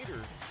Patriot Invader in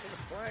a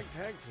flag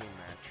tag team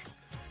match.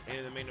 And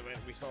in the main event,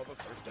 we saw the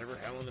first ever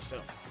Hell in a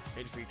Cell.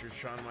 It featured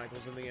Shawn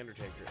Michaels and The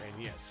Undertaker,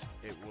 and yes,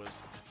 it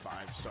was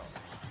 5 stars.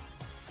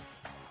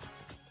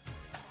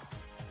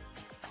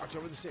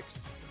 October the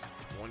 6th,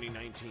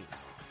 2019.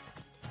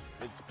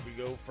 We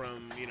go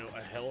from,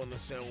 a Hell in a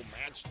Cell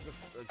match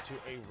to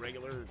a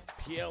regular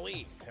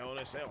PLE. Hell in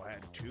a Cell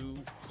had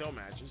 2 cell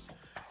matches,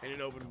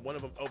 and one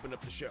of them opened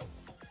up the show.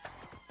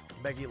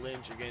 Becky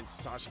Lynch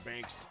against Sasha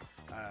Banks.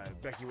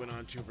 Becky went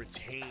on to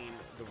retain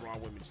the Raw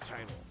Women's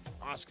title.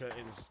 Asuka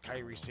and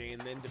Kairi Sane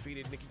then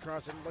defeated Nikki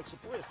Cross and Alexa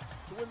Bliss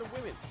to win the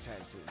Women's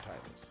Tag Team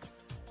titles.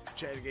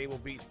 Chad Gable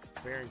beat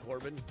Baron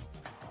Corbin.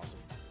 Awesome.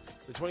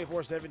 The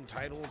 24/7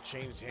 title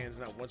changed hands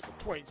not once but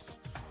twice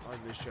on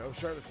this show.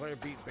 Charlotte Flair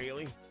beat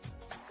Bayley,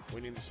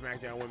 winning the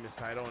SmackDown Women's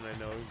title, and I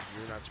know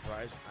you're not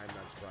surprised. I'm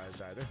not surprised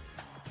either.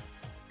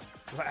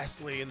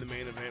 Lastly, in the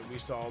main event, we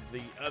saw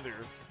the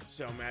other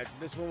cell match.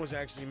 This one was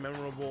actually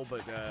memorable,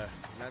 but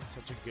not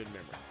such a good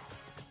memory.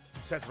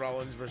 Seth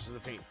Rollins versus The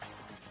Fiend.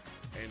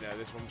 And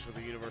this one was for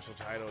the Universal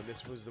title, and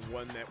this was the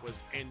one that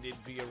was ended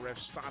via ref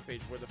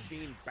stoppage, where The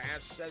Fiend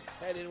bashed Seth's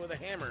head in with a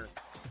hammer.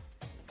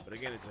 But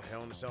again, it's a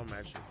Hell in a Cell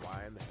match, so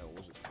why in the hell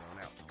was it thrown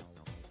out?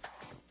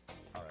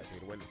 R.I.P.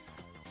 to win.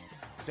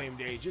 Same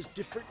day, just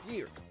different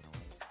year.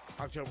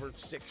 October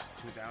 6,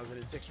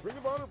 2006. Ring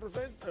of Honor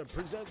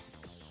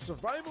presents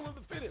Survival of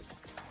the Fittest.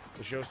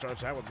 The show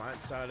starts out with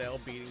Matt Sydal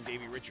beating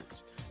Davey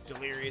Richards.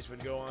 Delirious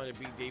would go on to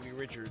beat Davey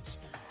Richards.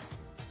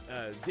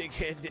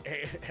 Dickhead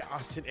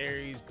Austin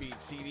Aries beat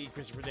CD,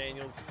 Christopher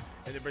Daniels,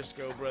 and the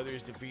Briscoe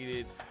brothers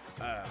defeated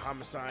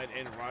Homicide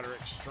and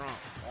Roderick Strong.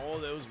 All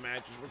of those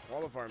matches were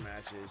qualifier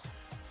matches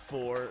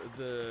for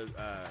the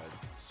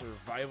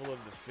Survival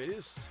of the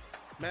Fittest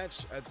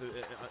match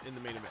in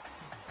the main event.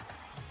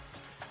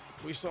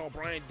 We saw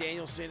Bryan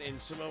Danielson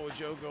and Samoa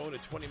Joe go in a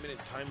 20-minute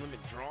time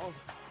limit draw.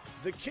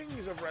 The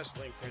Kings of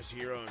Wrestling, Chris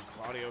Hero and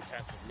Claudio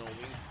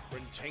Castagnoli,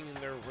 retaining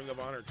their Ring of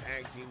Honor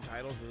tag team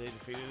titles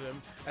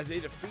as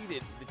they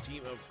defeated the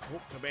team of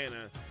Colt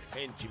Cabana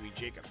and Jimmy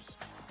Jacobs.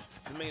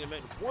 The main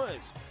event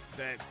was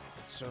that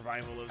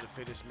Survival of the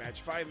Fittest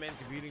match, 5 men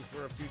competing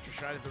for a future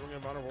shot at the Ring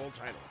of Honor World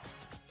title.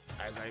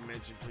 As I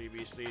mentioned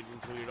previously, it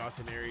included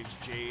Austin Aries,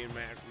 Jay and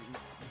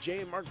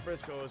Mark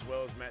Briscoe, as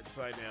well as Matt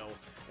Sydal,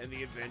 and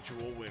the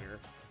eventual winner,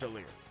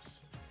 Delirious.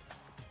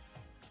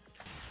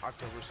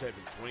 October 7,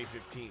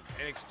 2015,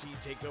 NXT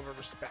TakeOver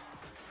Respect.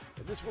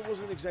 And this one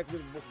wasn't exactly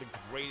the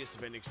greatest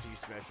of NXT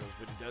specials,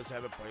 but it does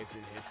have a place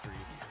in history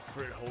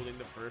for it holding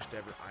the first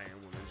ever Iron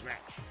Women's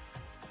match.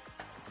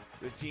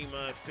 The team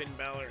Finn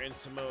Balor and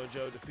Samoa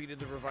Joe defeated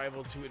the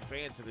Revival to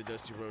advance to the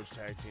Dusty Rhodes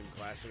Tag Team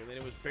Classic, and then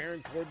it was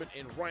Baron Corbin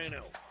and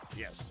Rhino,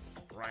 yes,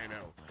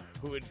 Rhino,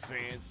 who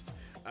advanced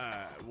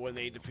when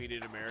they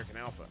defeated American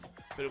Alpha.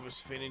 But it was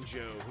Finn and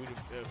Joe who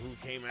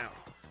came out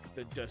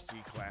the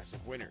Dusty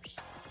Classic winners.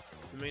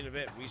 The main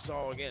event, we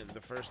saw again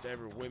the first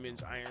ever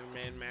women's Iron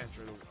Man match,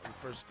 or the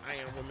first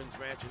Iron Women's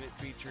match, and it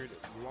featured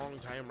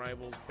longtime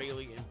rivals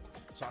Bayley and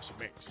Sasha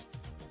Banks.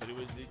 But it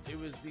was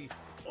the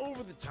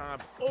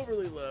over-the-top,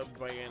 overly loved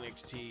by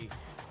NXT,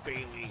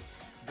 Bayley,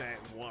 that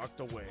walked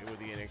away with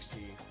the NXT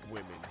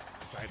Women's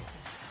title.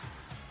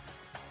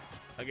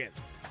 Again,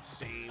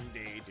 same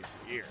day,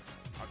 different year.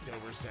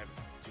 October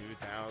 7th,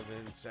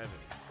 2007.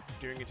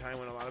 During a time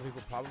when a lot of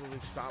people probably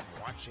stopped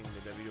watching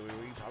the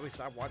WWE, probably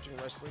stopped watching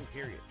wrestling,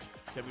 period.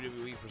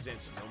 WWE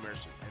presents No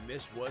Mercy, and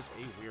this was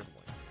a weird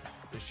one.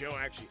 The show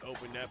actually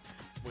opened up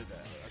with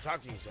a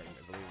talking segment,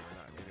 believe it or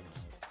not, and it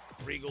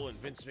was Regal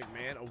and Vince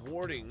McMahon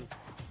awarding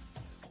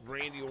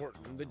Randy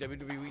Orton the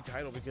WWE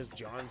title because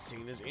John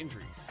Cena's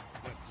injury.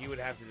 But he would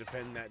have to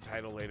defend that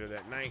title later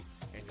that night,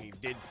 and he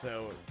did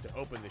so to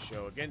open the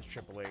show against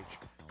Triple H.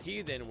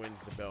 He then wins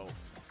the belt,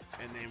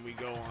 and then we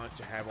go on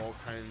to have all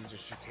kinds of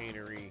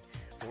chicanery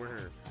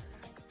where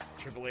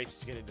Triple H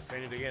is going to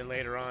defend it again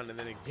later on, and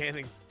then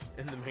again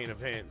in the main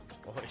event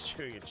while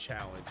issuing a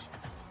challenge.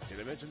 Did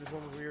I mention this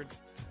one was weird?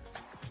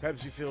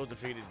 Pepsi Phil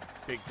defeated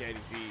Big Daddy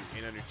V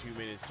in under 2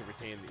 minutes to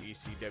retain the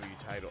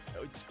ECW title.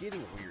 It's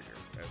getting weirder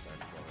as I'm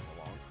going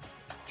along.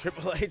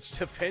 Triple H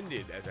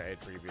defended, as I had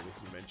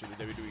previously mentioned,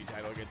 the WWE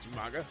title against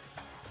Umaga.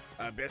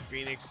 Beth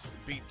Phoenix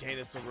beat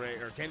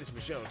Candice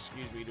Michelle,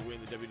 to win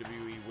the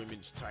WWE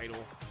Women's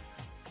title.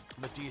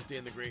 Batista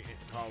and the Great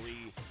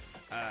Khali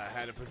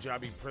had a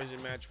Punjabi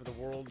prison match for the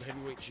World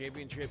Heavyweight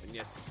Championship, and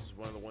yes, this is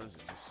one of the ones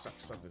that just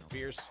sucks something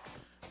fierce.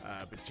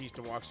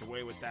 Batista walks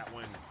away with that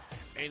one.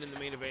 And in the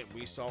main event,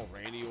 we saw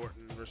Randy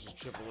Orton versus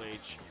Triple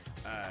H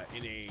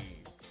in a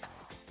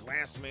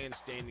last man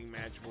standing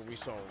match where we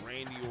saw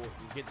Randy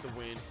Orton get the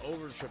win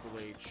over Triple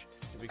H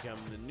to become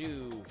the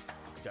new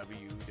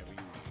WWE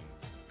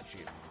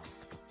champion.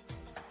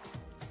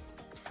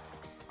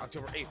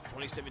 October 8th,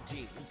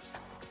 2017.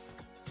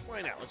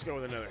 Why not? Let's go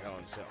with another Hell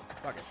in a Cell.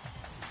 Fuck it.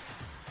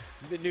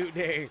 The New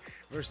Day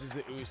versus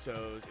the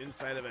Usos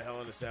inside of a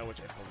Hell in a Cell, which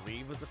I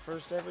believe was the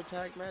first ever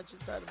tag match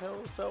inside of Hell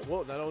in a Cell.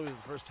 Well, not only was it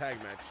the first tag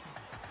match,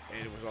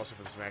 and it was also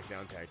for the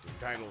SmackDown Tag Team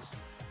titles.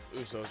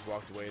 Usos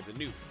walked away as the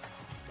new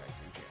Tag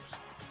Team champs.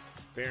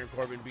 Baron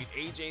Corbin beat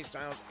AJ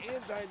Styles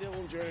and Ty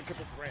Dillinger in a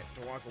triple threat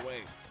to walk away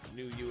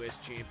new U.S.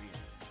 champion.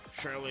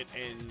 Charlotte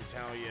and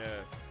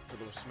Natalya for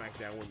the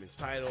SmackDown Women's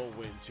title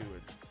went to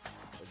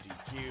a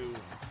DQ.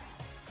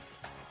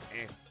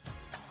 And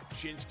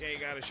Shinsuke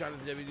got a shot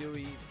at the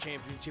WWE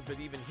Championship, but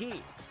even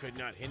he could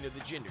not hinder the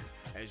Jinder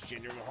as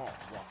Jinder Mahal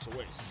walks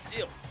away,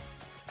 still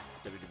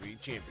WWE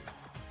Champion.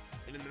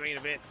 And in the main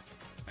event,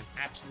 an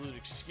absolute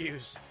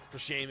excuse for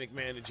Shane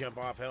McMahon to jump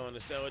off Hell in a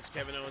Cell. It's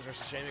Kevin Owens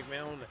versus Shane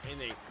McMahon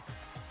in a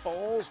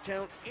Falls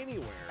Count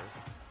Anywhere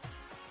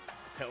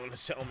Hell in a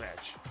Cell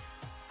match.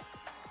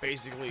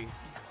 Basically,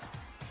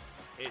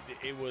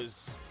 it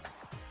was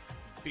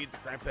beat the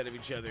crap out of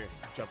each other,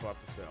 jump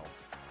off the cell,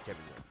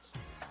 Kevin Owens.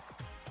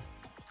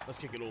 Let's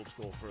kick it old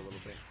school for a little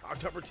bit.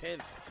 October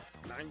 10th,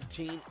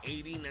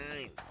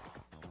 1989.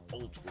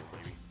 Old school,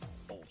 baby.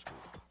 Old school.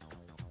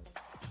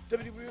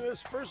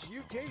 WWE's first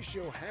UK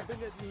show happened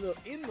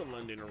in the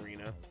London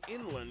Arena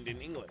in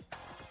London, England.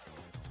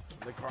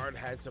 The card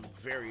had some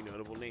very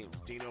notable names.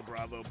 Dino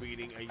Bravo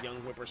beating a young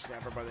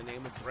whippersnapper by the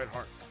name of Bret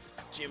Hart.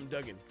 Jim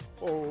Duggan,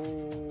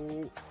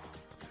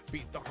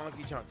 beat the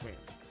Honky Tonk Man.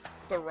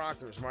 The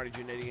Rockers, Marty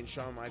Jannetty and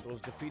Shawn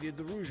Michaels, defeated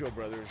the Rougeau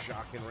brothers,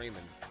 Jacques and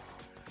Raymond.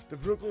 The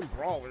Brooklyn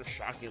Brawler,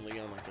 shockingly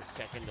on like the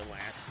second to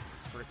last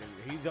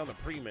he's on the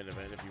pre-main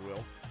event, if you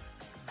will,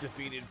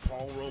 defeated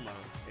Paul Roma.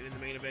 And in the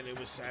main event, it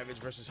was Savage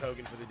versus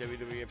Hogan for the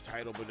WWF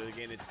title, but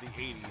again, it's the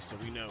 80s, so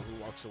we know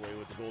who walks away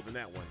with the gold in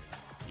that one.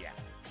 Yeah,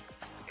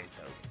 it's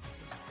Hogan.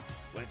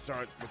 Let's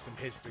start with some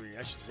history.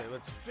 I should say,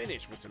 let's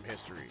finish with some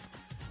history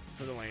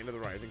for the Land of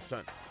the Rising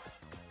Sun.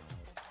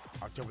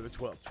 October the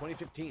 12th,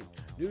 2015,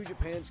 New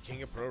Japan's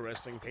King of Pro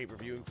Wrestling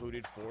pay-per-view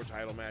included 4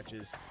 title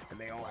matches, and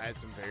they all had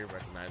some very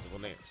recognizable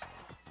names.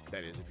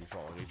 That is, if you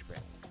follow New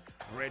Japan.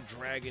 Red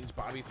Dragons,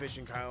 Bobby Fish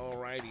and Kyle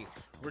O'Reilly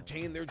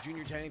retained their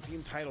junior tag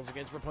team titles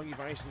against Roppongi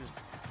Vice's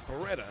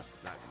Beretta,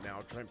 not now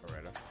Trent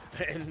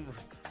Beretta, and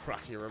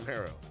Rocky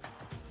Romero.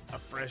 A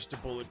fresh to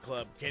Bullet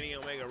Club, Kenny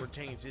Omega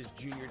retains his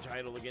junior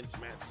title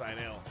against Matt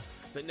Sydal.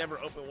 The never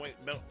open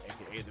weight belt,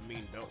 aka the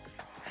mean belt,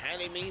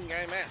 had a mean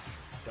guy match.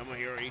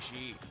 Tomohiro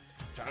Ishii,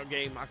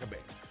 Tage Makabe,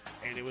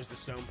 and it was the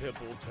Stone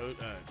Pitbull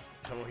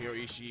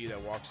Tomohiro Ishii that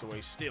walks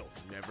away still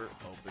never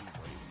open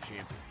weight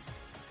champion.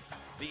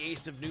 The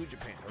ace of New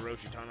Japan,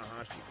 Hiroshi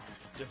Tanahashi,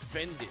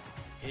 defended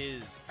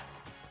his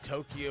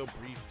Tokyo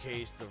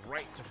briefcase, the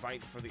right to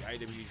fight for the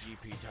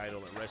IWGP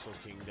title at Wrestle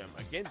Kingdom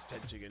against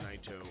Tetsuya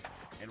Naito,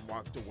 and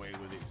walked away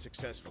with it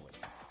successfully.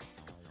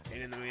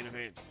 And in the main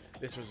event,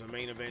 this was a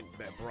main event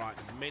that brought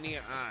many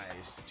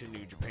eyes to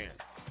New Japan.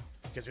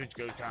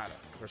 Kazuchika Okada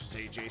versus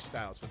AJ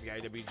Styles for the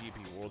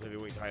IWGP World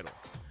Heavyweight title.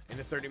 In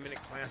the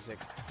 30-minute classic,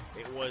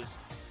 it was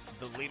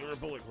the leader of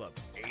Bullet Club,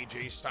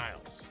 AJ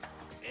Styles,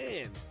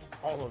 and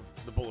all of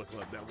the Bullet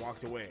Club that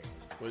walked away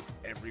with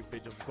every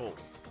bit of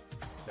gold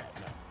that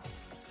night.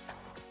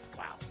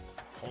 Wow,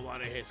 whole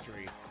lot of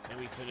history, and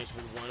we finished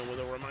with one with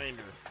a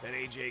reminder that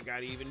AJ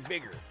got even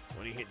bigger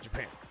when he hit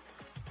Japan.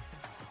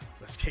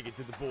 Let's kick it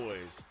to the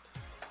boys.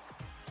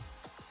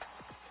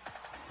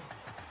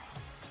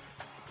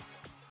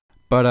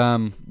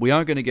 But we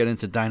are going to get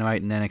into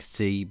Dynamite and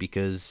NXT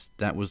because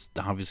that was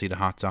obviously the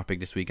hot topic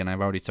this week, and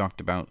I've already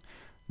talked about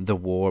the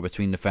war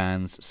between the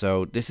fans.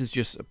 So this is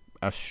just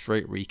a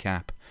straight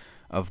recap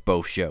of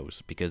both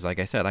shows because, like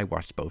I said, I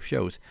watched both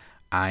shows.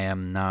 I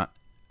am not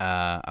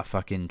a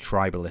fucking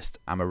tribalist.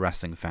 I'm a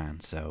wrestling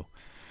fan, so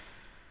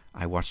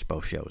I watched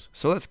both shows.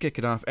 So let's kick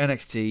it off.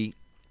 NXT.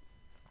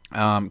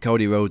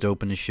 Cody Rhodes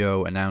opened the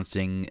show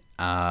announcing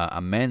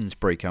a men's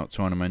breakout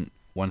tournament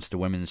once the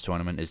women's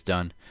tournament is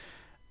done,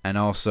 and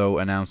also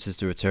announces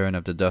the return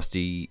of the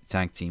Dusty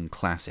Tag Team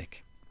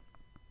Classic,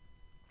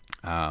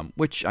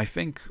 which I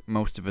think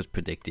most of us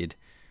predicted.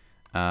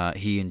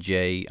 He and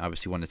Jay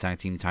obviously won the tag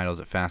team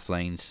titles at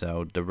Fastlane,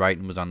 so the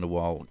writing was on the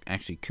wall.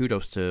 Actually,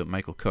 kudos to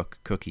Michael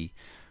Cookie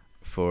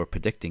for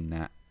predicting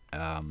that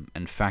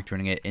and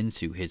factoring it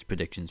into his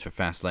predictions for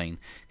Fastlane.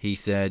 He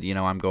said,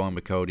 I'm going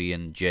with Cody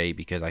and Jay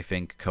because I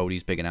think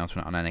Cody's big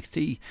announcement on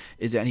NXT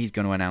is that he's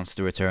going to announce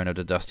the return of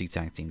the Dusty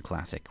Tag Team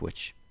Classic,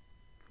 which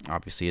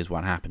obviously is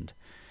what happened.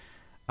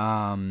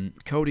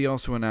 Cody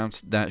also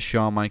announced that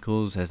Shawn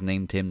Michaels has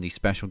named him the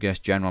special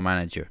guest general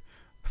manager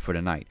for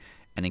the night.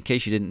 And in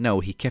case you didn't know,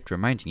 he kept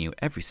reminding you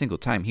every single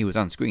time he was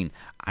on screen,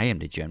 I am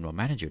the general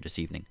manager this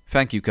evening.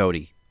 Thank you,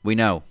 Cody. We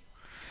know.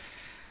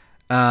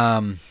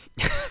 I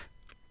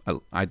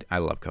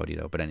love Cody,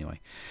 though, but anyway.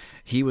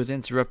 He was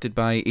interrupted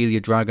by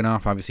Ilya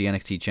Dragunov, obviously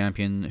NXT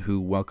champion, who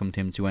welcomed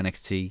him to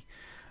NXT.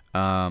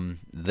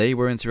 They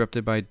were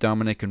interrupted by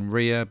Dominic and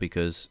Rhea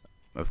because,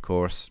 of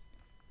course,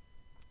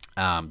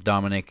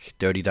 Dominic,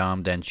 Dirty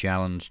Dom, then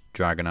challenged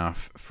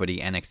Dragunov for the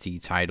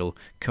NXT title.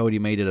 Cody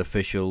made it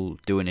official,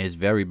 doing his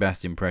very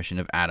best impression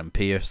of Adam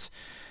Pearce,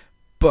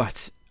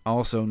 but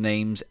also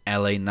names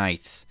LA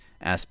Knights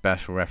as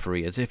special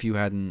referee, as if you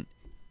hadn't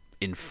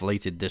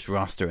inflated this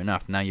roster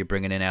enough. Now you're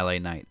bringing in LA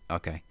Knight.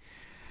 Okay.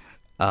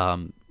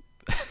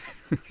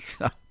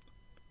 So,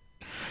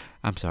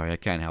 I'm sorry, I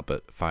can't help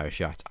but fire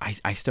shots.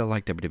 I still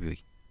like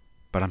WWE,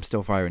 but I'm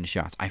still firing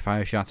shots. I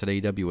fire shots at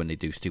AEW when they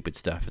do stupid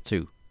stuff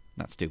too.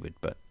 Not stupid,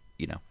 but,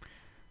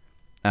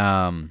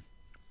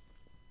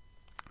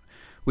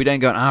 We then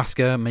got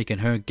Asuka making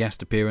her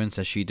guest appearance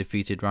as she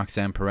defeated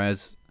Roxanne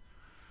Perez.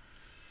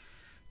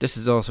 This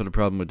is also the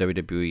problem with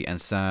WWE, and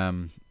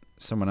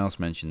someone else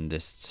mentioned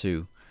this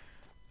too.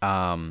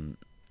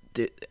 WWE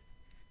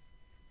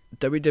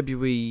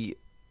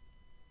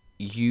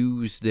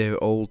use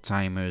their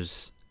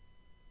old-timers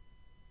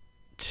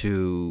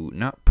to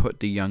not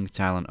put the young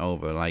talent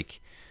over, like...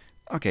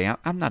 Okay,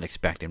 I'm not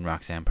expecting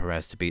Roxanne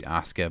Perez to beat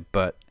Asuka,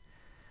 but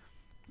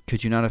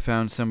could you not have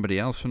found somebody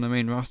else from the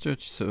main roster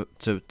to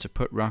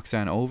put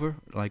Roxanne over?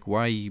 Like,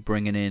 why are you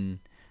bringing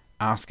in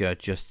Asuka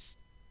just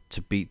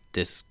to beat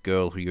this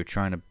girl who you're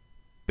trying to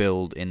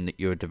build in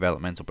your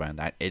developmental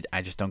brand? I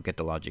just don't get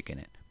the logic in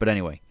it. But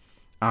anyway,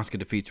 Asuka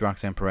defeats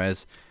Roxanne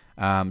Perez.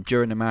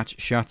 During the match,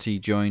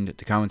 Shotzi joined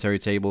the commentary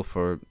table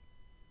for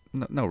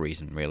no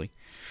reason, really.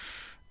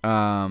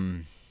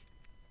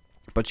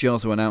 But she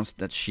also announced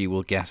that she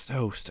will guest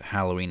host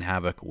Halloween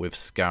Havoc with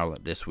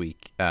Scarlett this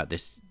week,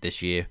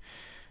 this year.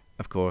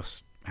 Of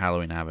course,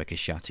 Halloween Havoc is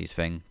Shotzi's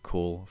thing.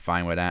 Cool,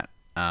 fine with that.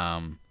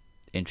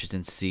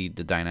 Interesting to see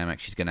the dynamic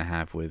she's going to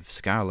have with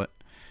Scarlett.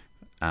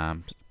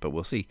 But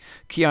we'll see.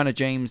 Kiana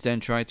James then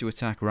tried to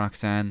attack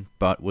Roxanne,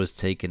 but was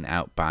taken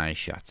out by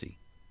Shotzi.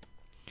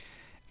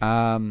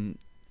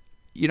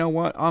 You know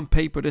what? On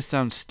paper, this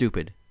sounds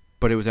stupid,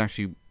 but it was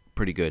actually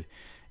pretty good.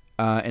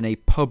 In a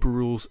pub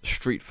rules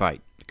street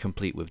fight,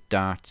 complete with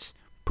darts,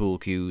 pool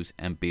cues,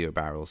 and beer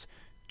barrels.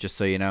 Just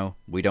so you know,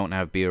 we don't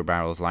have beer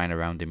barrels lying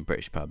around in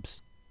British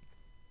pubs.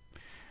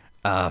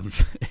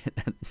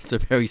 It's a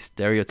very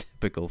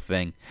stereotypical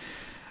thing.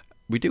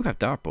 We do have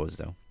dartboards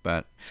though,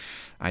 but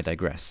I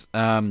digress.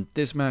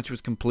 This match was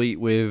complete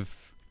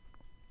with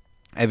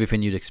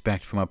everything you'd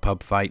expect from a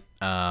pub fight.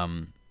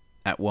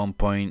 At one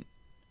point,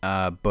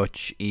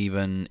 Butch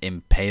even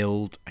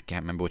impaled, I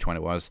can't remember which one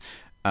it was,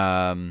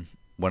 one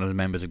of the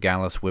members of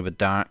Gallus with a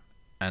dart.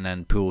 And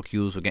then pool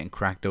cues were getting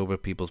cracked over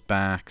people's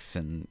backs,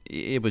 and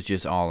it was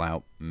just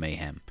all-out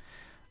mayhem.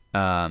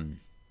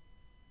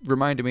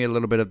 Reminded me a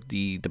little bit of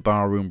the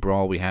barroom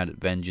brawl we had at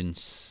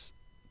Vengeance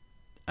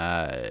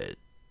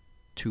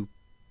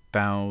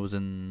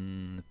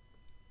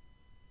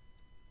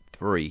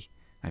 2003,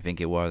 I think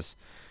it was,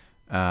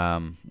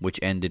 which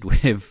ended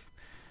with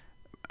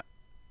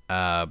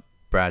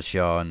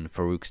Bradshaw and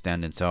Farouk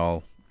standing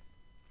tall,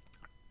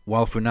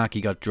 while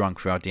Funaki got drunk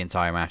throughout the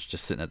entire match,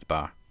 just sitting at the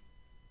bar.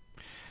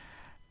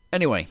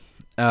 Anyway,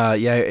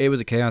 it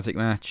was a chaotic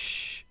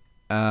match,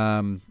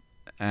 and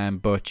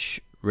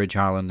Butch, Ridge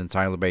Holland, and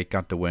Tyler Bate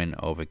got the win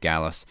over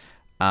Gallus.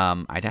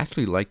 I'd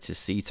actually like to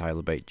see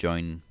Tyler Bate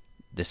join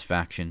this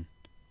faction.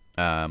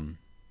 Obviously,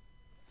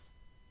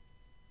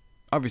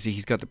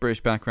 he's got the British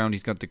background,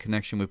 he's got the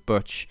connection with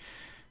Butch.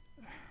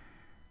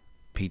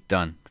 Pete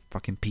Dunne.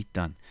 Fucking Pete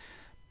Dunne.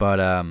 But,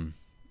 I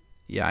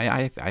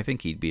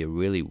think he'd be a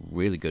really,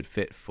 really good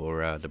fit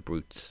for the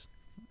Brutes,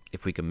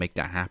 if we can make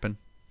that happen.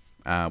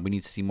 We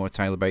need to see more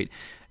Tyler Bate.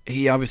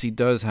 he obviously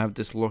does have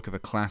this look of a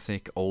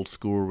classic old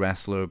school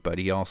wrestler, but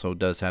he also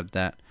does have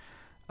that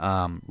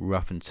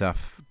rough and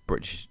tough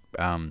British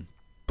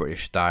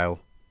style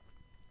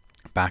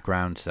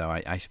background, so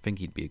I think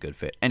he'd be a good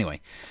fit.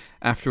 Anyway,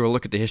 after a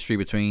look at the history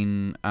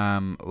between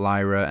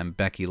Lyra and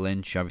Becky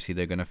Lynch, obviously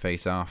they're going to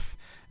face off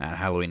at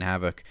Halloween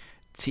Havoc.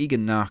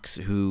 Tegan Nox,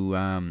 who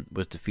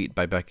was defeated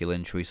by Becky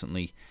Lynch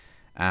recently,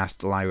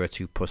 asked Lyra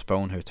to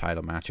postpone her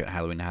title match at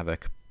Halloween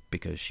Havoc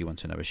because she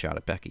wants another shot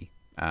at Becky.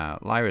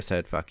 Lyra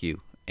said, fuck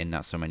you, in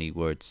not so many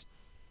words.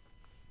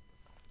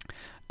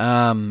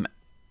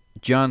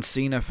 John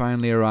Cena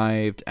finally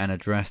arrived and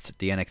addressed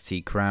the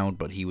NXT crowd,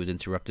 but he was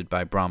interrupted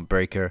by Braun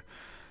Breaker.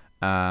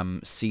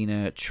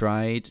 Cena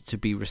tried to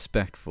be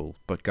respectful,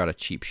 but got a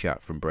cheap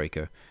shot from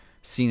Breaker.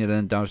 Cena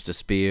then dodged a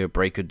spear.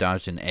 Breaker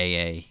dodged an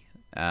AA.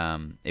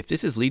 If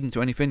this is leading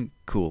to anything,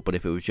 cool. But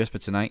if it was just for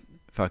tonight,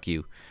 fuck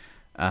you.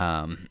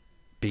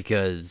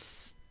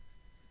 Because,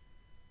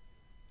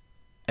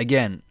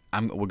 again,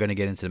 we're going to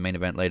get into the main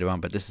event later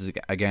on, but this is,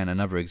 again,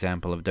 another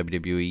example of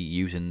WWE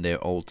using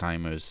their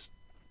old-timers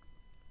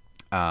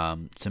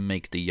to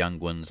make the young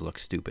ones look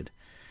stupid.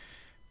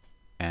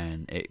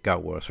 And it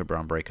got worse for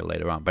Braun Breaker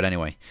later on. But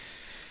anyway,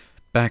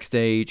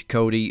 backstage,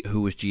 Cody,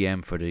 who was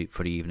GM for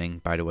the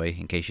evening, by the way,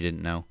 in case you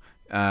didn't know,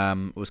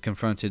 was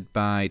confronted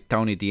by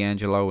Tony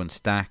D'Angelo and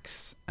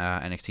Stax,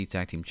 NXT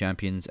Tag Team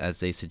Champions, as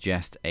they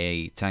suggest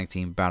a Tag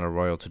Team Battle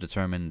Royal to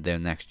determine their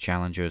next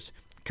challengers.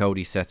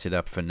 Cody sets it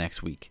up for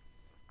next week.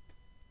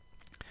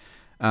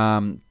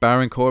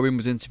 Baron Corbin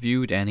was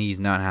interviewed, and he's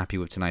not happy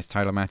with tonight's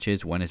title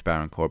matches. When is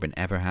Baron Corbin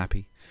ever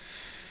happy?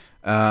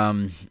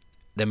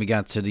 Then we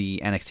got to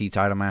the NXT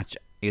title match.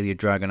 Ilya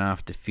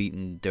Dragunov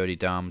defeating Dirty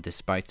Dom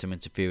despite some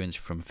interference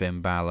from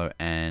Finn Balor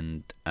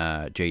and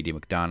JD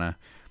McDonough.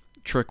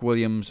 Trick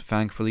Williams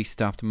thankfully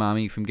stopped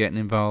Mommy from getting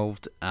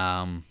involved.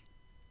 And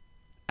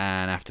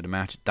after the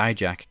match,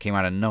 Dijak came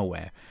out of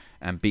nowhere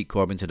and beat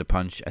Corbin to the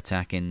punch,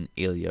 attacking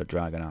Ilya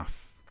Dragunov.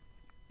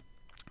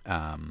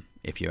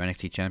 If you're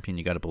NXT champion,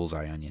 you got a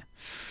bullseye on you.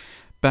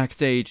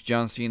 Backstage,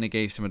 John Cena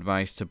gave some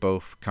advice to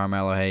both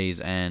Carmelo Hayes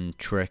and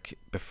Trick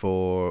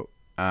before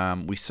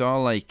we saw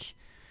like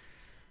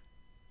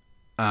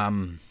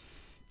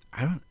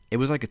it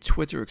was like a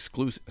Twitter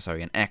exclusive,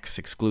 sorry, an X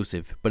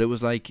exclusive, but it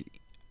was like,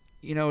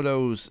 you know,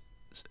 those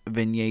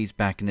vignettes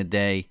back in the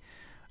day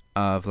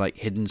of like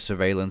hidden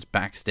surveillance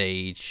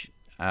backstage.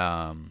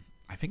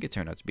 I think it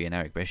turned out to be an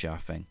Eric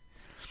Bischoff thing.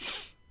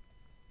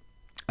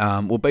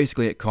 Well,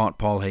 basically it caught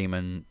Paul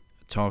Heyman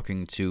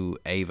talking to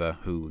Ava,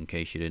 who, in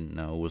case you didn't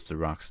know, was The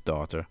Rock's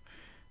daughter.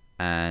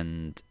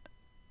 And,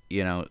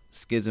 you know,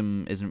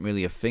 Schism isn't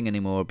really a thing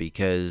anymore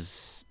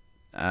because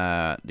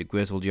the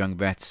grizzled young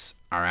vets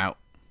are out.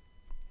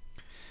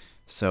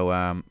 So,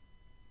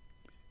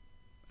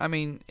 I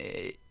mean,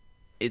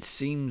 it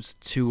seems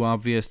too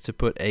obvious to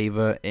put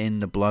Ava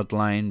in the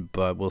bloodline,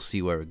 but we'll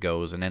see where it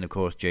goes. And then, of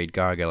course, Jade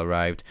Gargill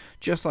arrived,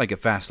 just like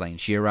at Fastlane.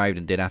 She arrived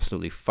and did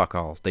absolutely fuck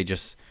all. They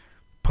just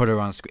put her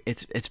on screen.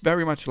 It's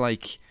very much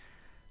like,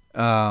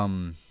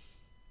 what's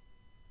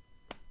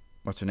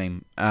her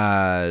name?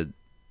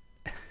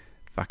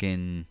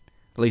 Fucking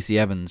Lacey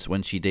Evans,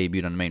 when she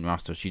debuted on the main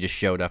roster. She just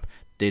showed up,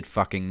 did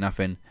fucking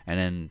nothing, and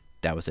then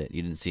that was it.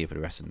 You didn't see her for the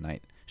rest of the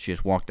night. She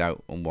just walked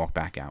out and walked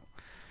back out.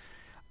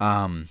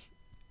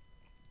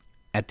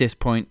 At this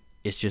point,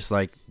 it's just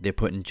like they're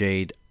putting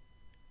Jade,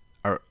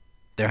 or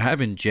they're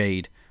having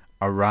Jade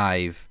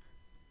arrive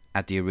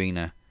at the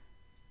arena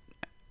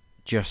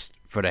just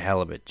for the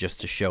hell of it,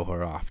 just to show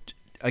her off.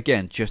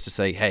 Again, just to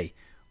say, hey,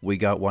 we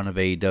got one of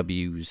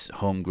AEW's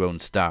homegrown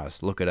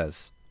stars. Look at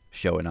us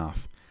showing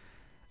off.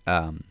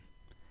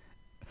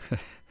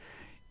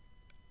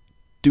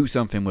 Do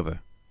something with her.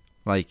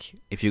 Like,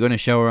 if you're going to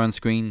show her on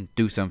screen,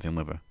 do something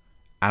with her.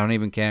 I don't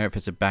even care if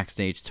it's a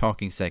backstage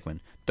talking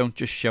segment. Don't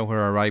just show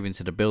her arriving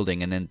to the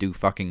building and then do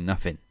fucking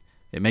nothing.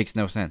 It makes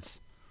no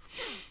sense.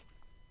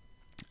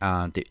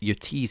 You're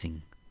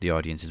teasing the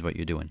audience is what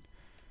you're doing.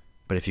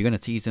 But if you're going to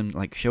tease them,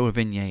 like, show a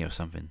vignette or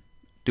something.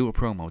 Do a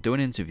promo. Do an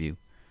interview.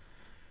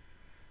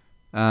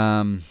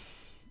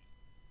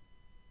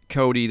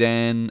 Cody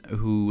then,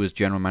 who was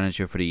general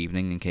manager for the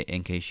evening,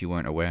 in case you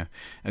weren't aware,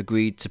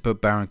 agreed to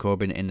put Baron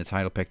Corbin in the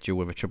title picture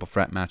with a triple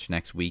threat match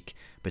next week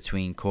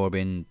between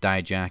Corbin,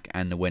 Dijak,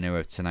 and the winner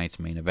of tonight's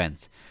main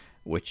event,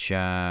 which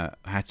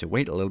had to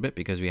wait a little bit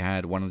because we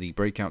had one of the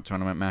breakout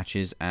tournament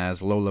matches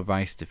as Lola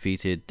Vice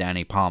defeated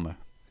Danny Palmer.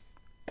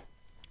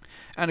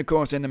 And of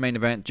course, in the main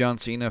event, John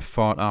Cena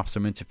fought off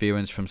some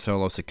interference from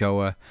Solo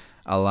Sikoa,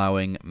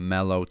 allowing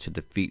Mello to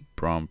defeat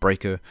Braun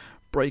Breaker.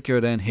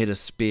 Breaker then hit a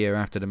spear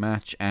after the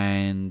match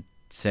and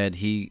said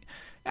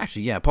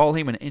Paul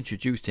Heyman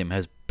introduced him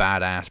as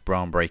Badass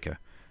Braun Breaker.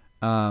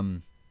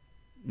 Now,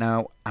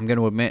 I'm going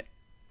to admit,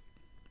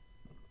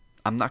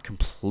 I'm not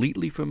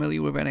completely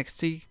familiar with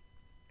NXT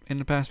in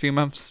the past few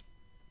months,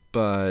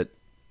 but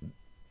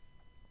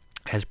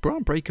has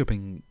Braun Breaker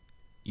been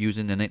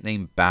using the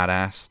nickname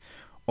Badass,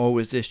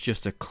 or is this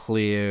just a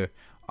clear,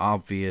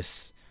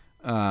 obvious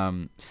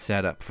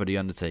setup for The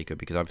Undertaker?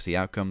 Because obviously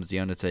out comes The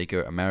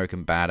Undertaker,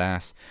 American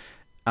Badass.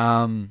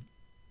 And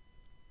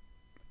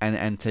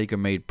Taker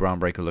made Braun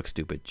Breaker look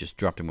stupid. Just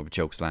dropped him with a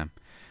choke slam.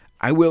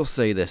 I will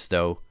say this,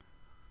 though.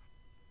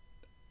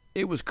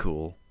 It was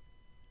cool,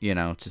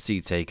 to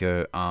see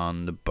Taker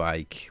on the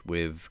bike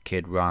with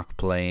Kid Rock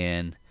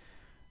playing.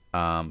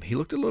 He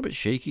looked a little bit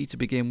shaky to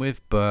begin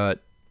with,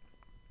 but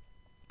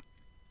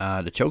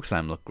the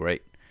chokeslam looked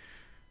great.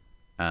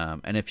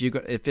 And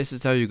if this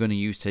is how you're going to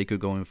use Taker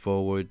going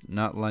forward,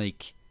 not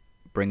like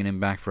bringing him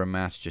back for a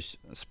match, just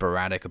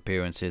sporadic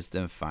appearances,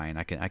 then fine.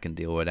 I can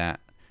deal with that.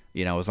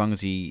 As long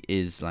as he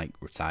is like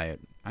retired,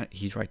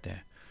 he's right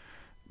there.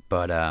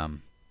 But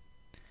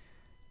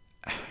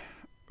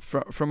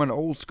from an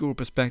old school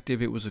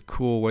perspective, it was a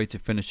cool way to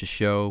finish a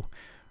show.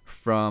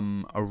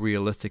 From a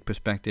realistic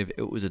perspective,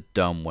 it was a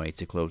dumb way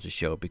to close the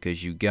show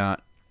because you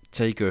got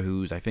Taker,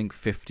 who's I think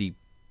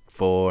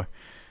 54,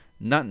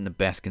 not in the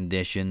best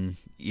condition.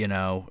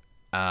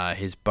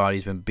 His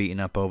body's been beaten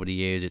up over the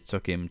years. It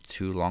took him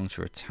too long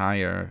to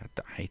retire.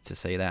 I hate to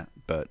say that,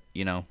 but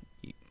he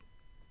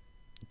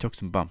took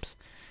some bumps.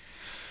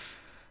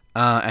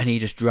 And he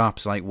just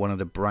drops like one of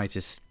the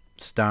brightest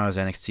stars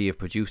NXT have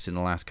produced in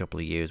the last couple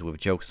of years with a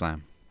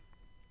chokeslam.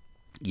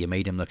 You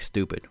made him look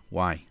stupid.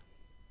 Why?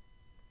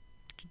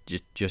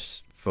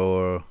 Just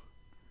for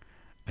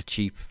a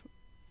cheap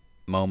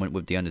moment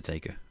with The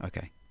Undertaker.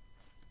 Okay.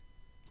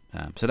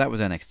 So that was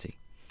NXT.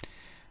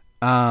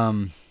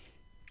 On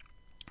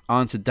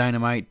to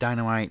Dynamite.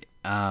 Dynamite,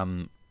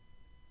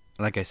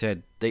 like I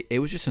said, it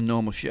was just a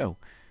normal show.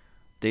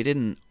 They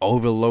didn't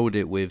overload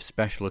it with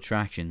special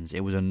attractions.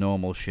 It was a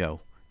normal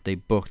show. They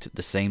booked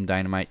the same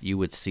Dynamite you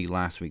would see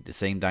last week, the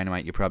same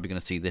Dynamite you're probably going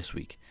to see this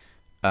week.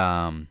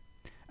 And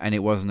it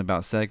wasn't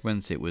about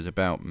segments, it was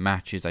about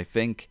matches, I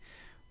think.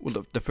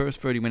 Well, the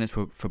first 30 minutes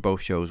for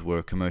both shows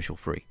were commercial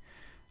free.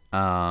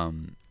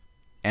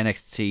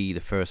 NXT, the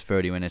first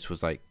 30 minutes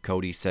was like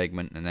Cody's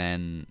segment, and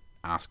then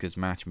Asuka's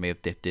match may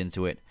have dipped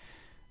into it.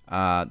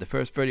 The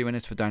first 30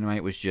 minutes for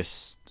Dynamite was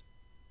just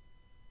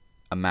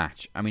a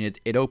match. I mean,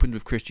 it opened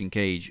with Christian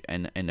Cage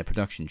in the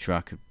production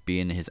truck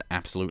being his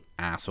absolute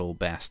asshole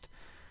best.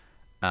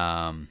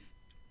 And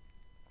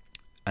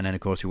then, of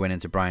course, we went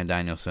into Bryan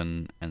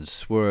Danielson and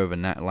Swerve,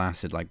 and that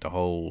lasted like the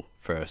whole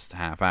first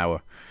half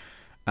hour.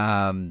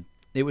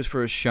 It was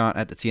for a shot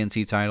at the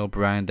TNT title.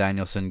 Bryan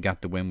Danielson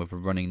got the win with a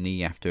running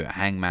knee after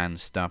Hangman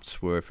stopped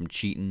Swerve from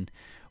cheating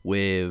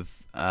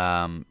with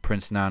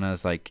Prince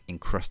Nana's like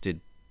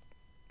encrusted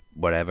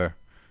whatever.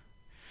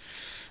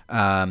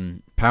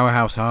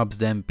 Powerhouse Hobbs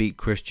then beat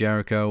Chris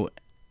Jericho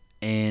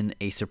in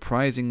a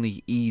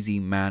surprisingly easy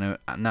manner.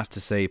 Not to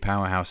say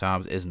Powerhouse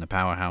Hobbs isn't a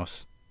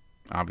powerhouse,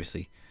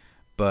 obviously,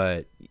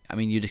 but I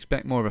mean you'd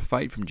expect more of a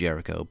fight from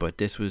Jericho, but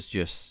this was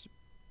just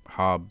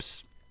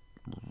Hobbs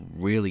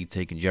really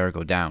taking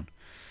Jericho down,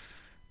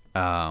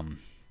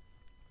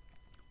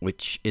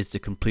 which is the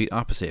complete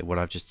opposite of what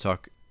I've just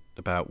talked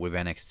about with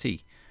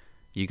NXT.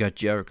 You got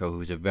Jericho,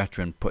 who's a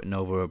veteran, putting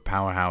over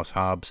Powerhouse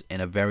Hobbs in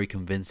a very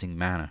convincing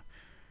manner.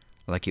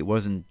 Like, it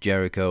wasn't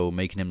Jericho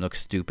making him look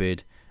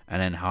stupid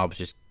and then Hobbs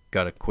just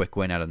got a quick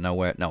win out of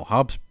nowhere. No,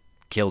 Hobbs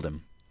killed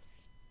him.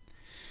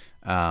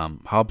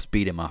 Hobbs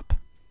beat him up.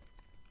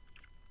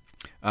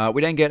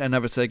 We then get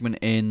another segment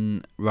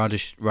in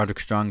Roderick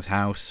Strong's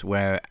house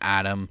where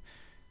Adam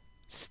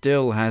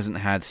still hasn't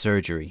had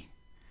surgery.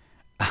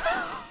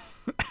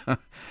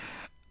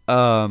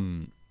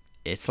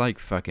 It's like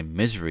fucking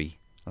misery.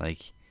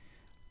 Like,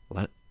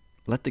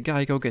 let the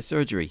guy go get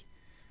surgery.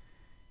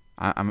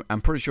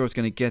 I'm pretty sure it's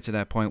going to get to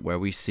that point where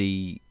we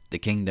see the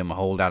Kingdom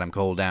hold Adam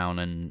Cole down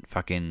and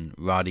fucking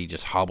Roddy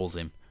just hobbles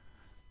him.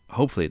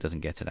 Hopefully it doesn't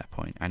get to that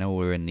point. I know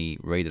we're in the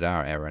rated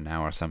R era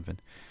now or something.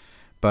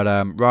 But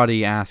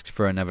Roddy asks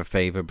for another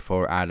favor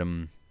before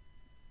Adam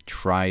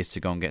tries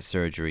to go and get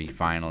surgery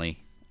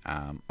finally.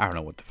 I don't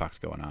know what the fuck's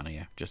going on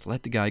here. Just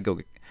let the guy go.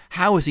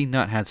 How has he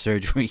not had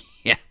surgery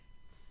yet?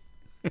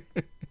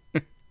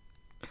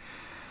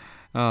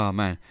 Oh,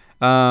 man.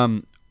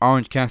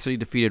 Orange Cassidy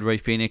defeated Rey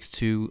Fenix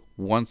to,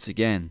 once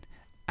again,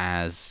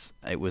 as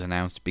it was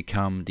announced,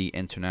 become the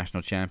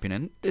international champion.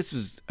 And this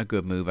was a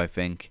good move, I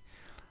think.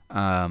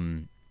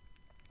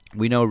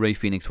 We know Rey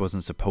Fenix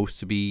wasn't supposed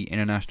to be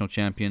international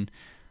champion.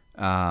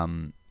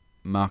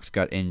 Mox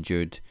got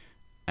injured,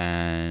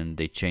 and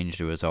they changed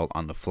the result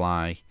on the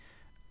fly.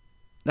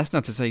 That's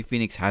not to say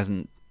Phoenix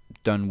hasn't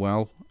done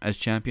well as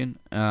champion.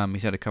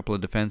 He's had a couple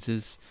of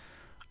defenses.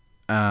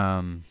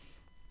 But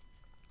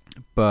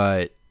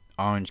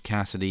Orange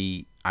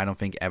Cassidy, I don't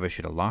think ever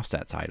should have lost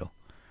that title.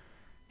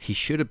 He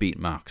should have beat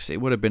Mox.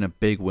 It would have been a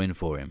big win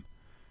for him.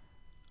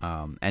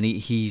 And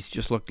he's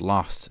just looked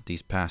lost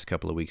these past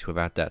couple of weeks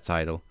without that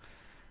title.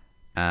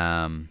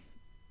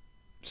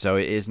 So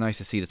it is nice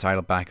to see the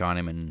title back on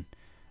him, and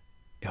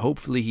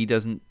hopefully he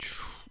doesn't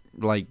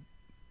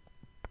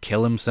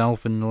kill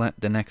himself in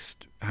the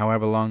next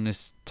however long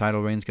this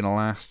title reign's gonna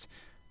last,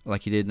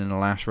 like he did in the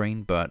last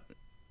reign. But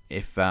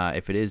if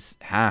it is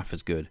half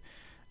as good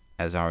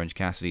as Orange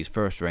Cassidy's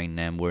first reign,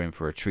 then we're in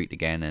for a treat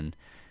again. And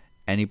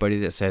anybody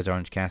that says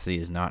Orange Cassidy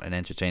is not an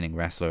entertaining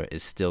wrestler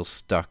is still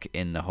stuck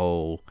in the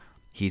whole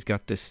he's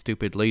got this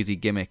stupid lazy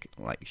gimmick.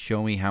 Like,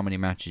 show me how many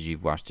matches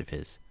you've watched of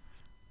his.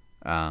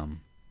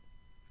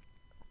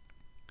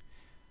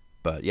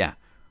 But yeah,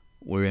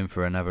 we're in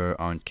for another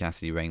Orange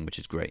Cassidy reign, which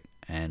is great.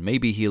 And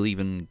maybe he'll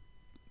even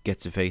get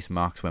to face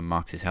Mox when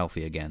Mox is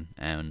healthy again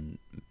and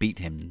beat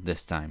him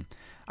this time.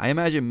 I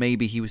imagine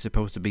maybe he was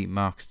supposed to beat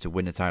Mox to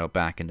win the title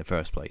back in the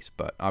first place,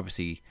 but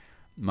obviously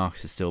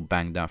Mox is still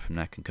banged up from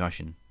that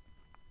concussion.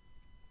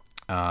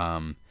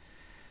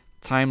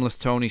 Timeless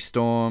Toni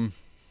Storm,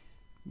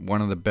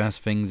 one of the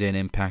best things in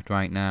Impact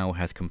right now,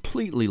 has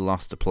completely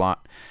lost the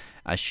plot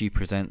as she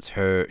presents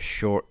her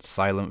short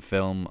silent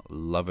film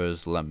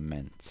Lover's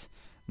Lament.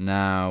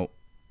 Now,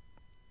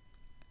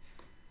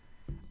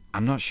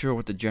 I'm not sure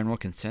what the general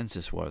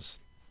consensus was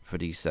for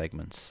these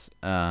segments.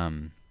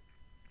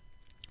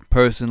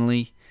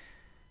 Personally,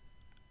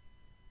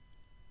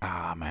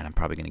 I'm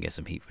probably going to get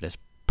some heat for this.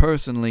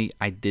 Personally,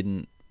 I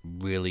didn't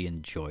really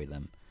enjoy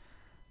them.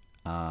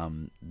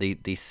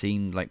 They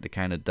seemed like the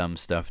kind of dumb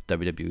stuff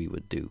WWE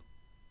would do.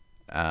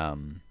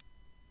 And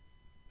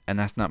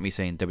that's not me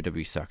saying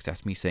WWE sucks.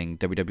 That's me saying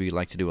WWE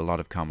likes to do a lot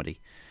of comedy.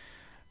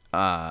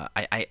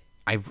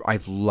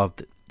 I've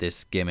loved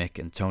this gimmick,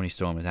 and Toni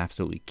Storm is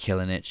absolutely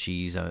killing it.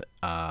 She's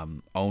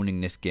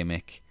owning this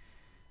gimmick,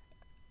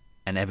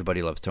 and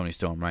everybody loves Toni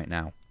Storm right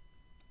now.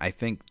 I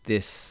think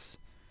this...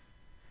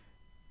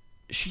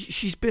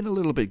 She's been a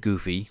little bit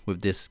goofy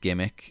with this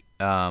gimmick.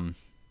 Not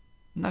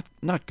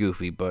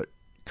goofy, but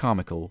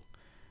comical.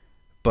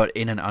 But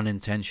in an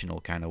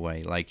unintentional kind of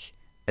way. Like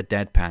a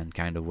deadpan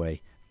kind of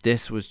way.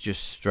 This was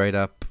just straight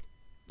up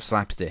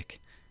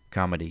slapstick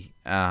comedy.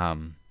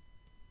 And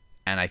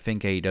I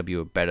think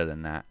AEW are better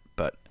than that.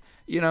 But,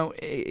 you know,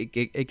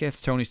 it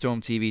gets Toni Storm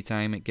TV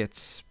time. It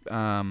gets...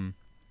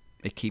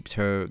 it keeps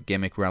her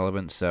gimmick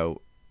relevant.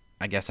 So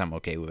I guess I'm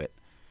okay with it.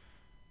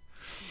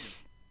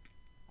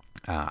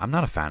 I'm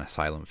not a fan of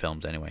silent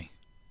films anyway.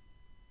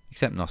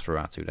 Except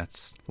Nosferatu,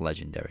 that's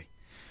legendary.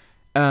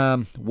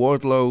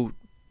 Wardlow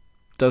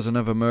does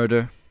another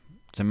murder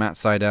to Matt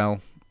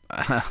Sydal.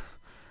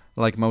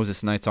 Like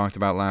Moses and I talked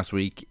about last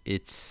week,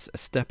 it's a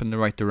step in the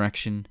right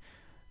direction.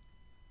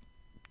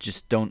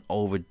 Just don't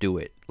overdo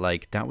it.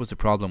 Like, that was the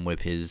problem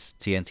with his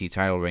TNT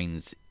title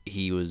reigns.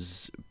 He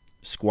was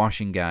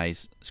squashing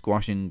guys,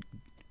 squashing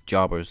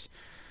jobbers.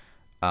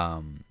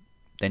 Then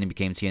he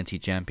became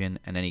TNT champion,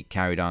 and then he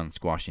carried on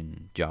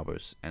squashing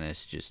jobbers. And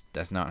it's just,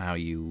 that's not how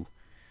you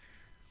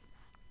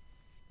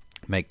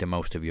make the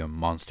most of your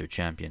monster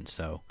champion.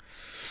 So,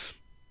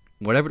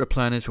 whatever the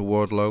plan is for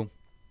Wardlow,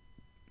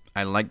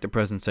 I like the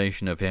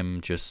presentation of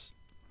him just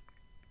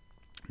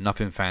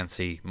nothing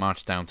fancy,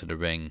 march down to the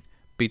ring,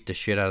 beat the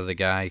shit out of the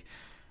guy,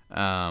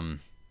 and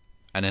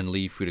then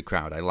leave through the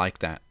crowd. I like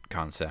that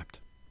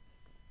concept.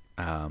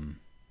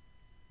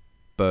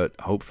 But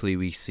hopefully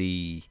we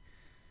see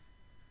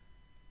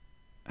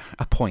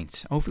a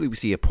point. Hopefully we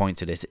see a point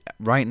to this.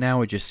 Right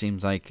now it just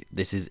seems like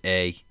this is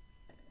A.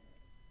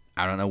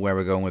 I don't know where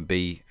we're going with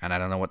B, and I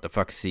don't know what the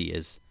fuck C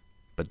is,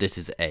 but this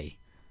is A.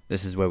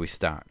 This is where we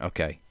start.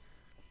 Okay.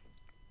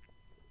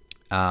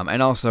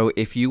 And also,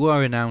 if you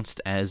are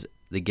announced as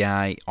the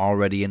guy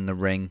already in the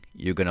ring,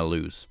 you're going to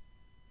lose.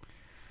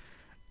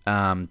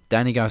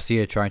 Danny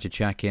Garcia tried to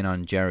check in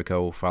on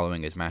Jericho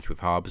following his match with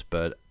Hobbs,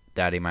 but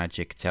Daddy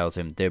Magic tells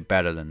him they're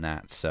better than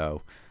that.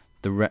 So,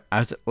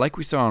 like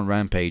we saw on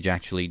Rampage,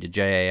 actually, the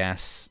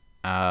JAS,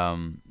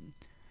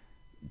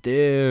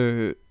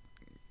 they're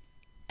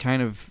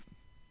kind of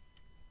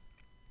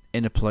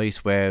in a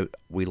place where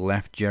we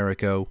left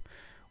Jericho.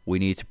 We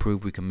need to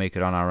prove we can make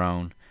it on our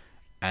own.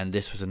 And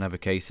this was another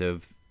case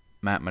of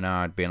Matt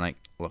Menard being like,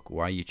 look,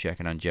 why are you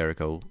checking on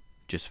Jericho?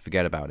 Just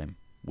forget about him.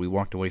 We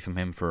walked away from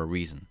him for a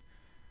reason.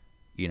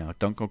 You know,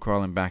 don't go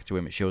crawling back to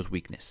him. It shows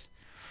weakness.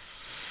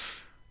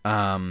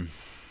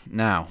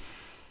 Now,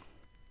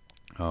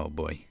 oh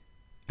boy.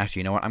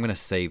 Actually, you know what? I'm going to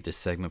save this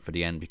segment for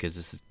the end because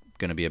this is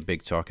going to be a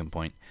big talking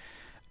point.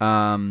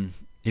 Hikaru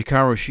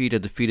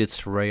Shida defeated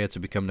Saraya to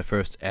become the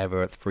first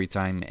ever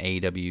three-time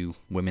AEW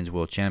Women's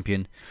World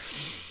Champion.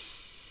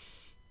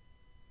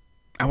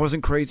 I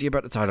wasn't crazy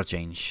about the title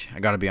change. I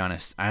gotta be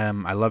honest. I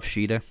love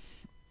Shida.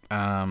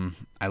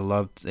 I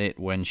loved it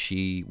when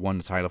she won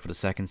the title for the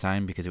second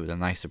time because it was a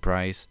nice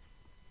surprise.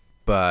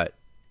 But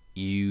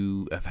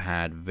you have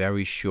had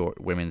very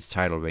short women's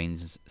title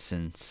reigns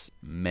since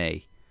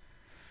May.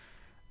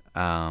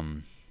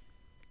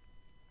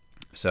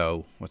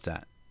 So, what's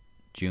that?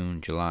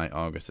 June, July,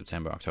 August,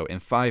 September, October. In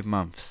 5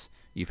 months,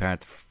 you've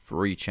had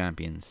 3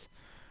 champions.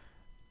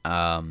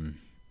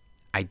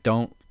 I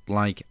don't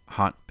like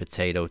hot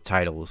potato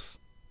titles.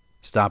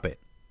 Stop it.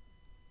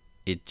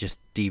 It just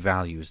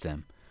devalues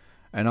them.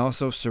 And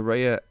also,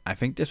 Saraya, I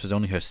think this was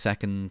only her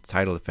second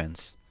title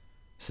defense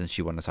since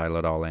she won the title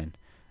at All In.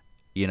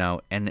 You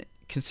know, and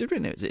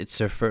considering it's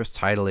her first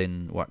title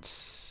in,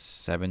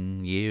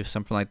 7 years,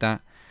 something like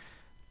that,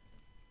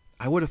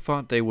 I would have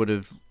thought they would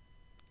have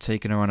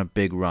taken her on a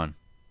big run.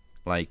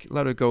 Like,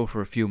 let her go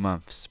for a few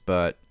months,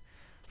 but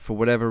for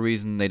whatever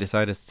reason, they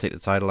decided to take the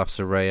title off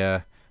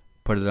Saraya,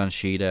 put it on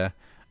Shida.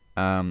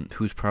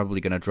 who's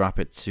probably going to drop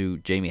it to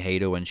Jamie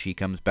Hayter when she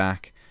comes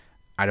back.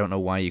 I don't know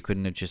why you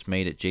couldn't have just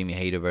made it Jamie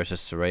Hayter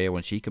versus Saraya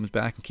when she comes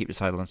back and keep the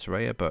title on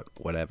Saraya, but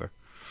whatever.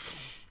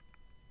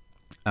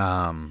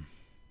 Yeah,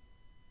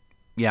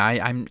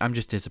 I'm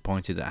just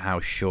disappointed at how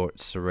short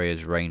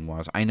Saraya's reign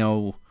was.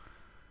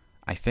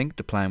 I think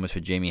the plan was for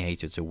Jamie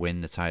Hayter to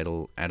win the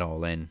title at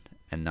All In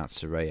and not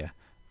Saraya.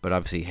 But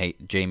obviously,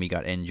 Jamie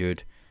got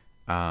injured,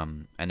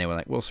 and they were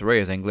like, well,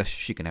 Saraya's English,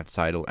 she can have the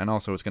title. And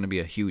also, it's going to be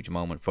a huge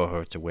moment for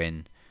her to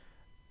win,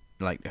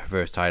 like, her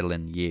first title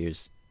in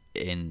years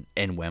in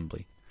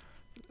Wembley.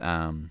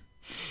 I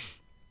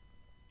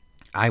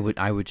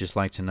would just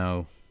like to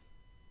know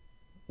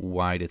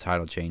why the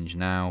title changed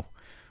now,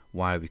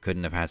 why we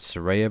couldn't have had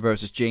Saraya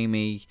versus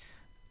Jamie,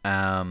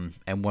 and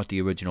what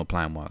the original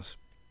plan was.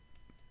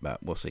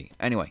 But we'll see.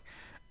 Anyway,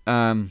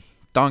 Don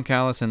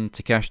Callis and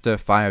Takeshita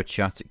fired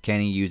shots at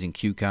Kenny using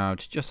cue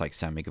cards, just like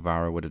Sammy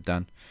Guevara would have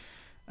done.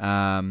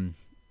 And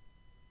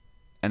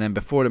then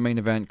before the main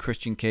event,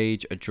 Christian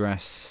Cage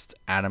addressed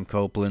Adam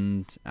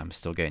Copeland. I'm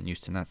still getting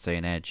used to not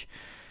saying Edge.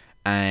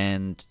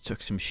 And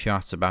took some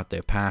shots about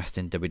their past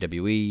in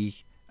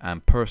WWE,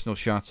 and personal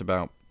shots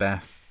about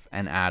Beth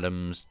and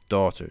Adam's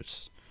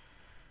daughters.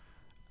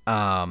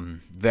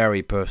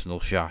 Very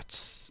personal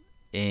shots.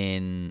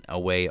 In a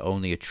way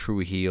only a true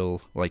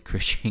heel like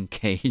Christian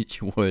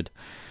Cage would,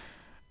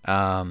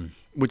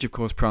 which of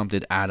course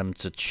prompted Adam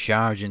to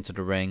charge into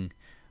the ring,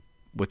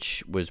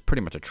 which was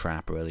pretty much a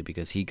trap really,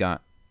 because he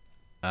got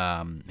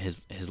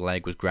his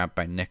leg was grabbed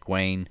by Nick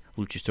Wayne.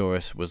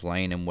 Luchasaurus was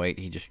laying in wait,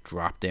 he just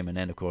dropped him, and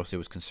then of course there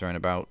was concern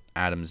about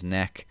Adam's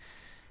neck,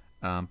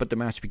 but the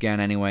match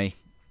began anyway.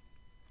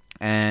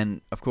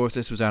 And of course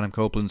this was Adam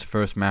Copeland's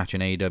first match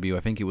in AEW. I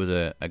think it was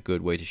a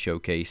good way to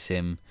showcase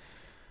him.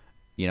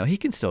 You know, he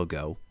can still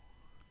go.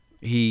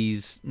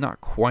 He's not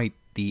quite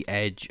the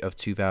Edge of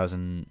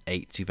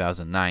 2008,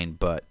 2009,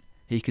 but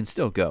he can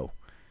still go.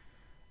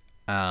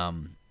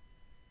 And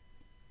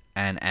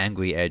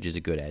Angry Edge is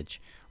a good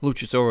Edge.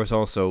 Luchasaurus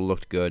also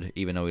looked good,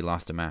 even though he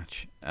lost the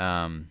match.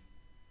 But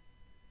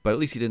at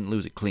least he didn't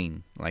lose it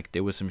clean. Like,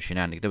 there was some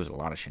shenanigans. There was a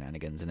lot of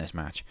shenanigans in this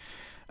match.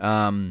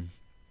 So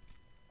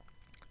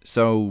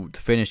the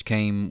finish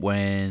came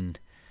when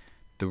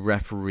the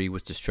referee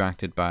was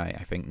distracted by,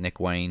 I think, Nick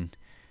Wayne.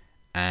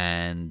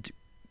 And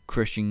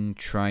Christian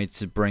tried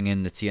to bring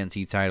in the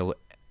TNT title.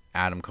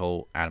 Adam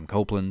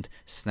Copeland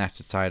snatched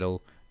the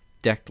title,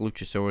 decked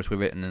Luchasaurus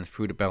with it, and then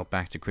threw the belt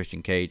back to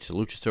Christian Cage. So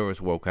Luchasaurus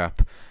woke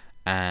up,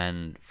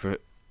 and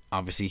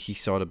obviously he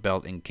saw the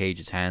belt in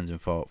Cage's hands, and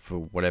for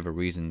whatever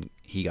reason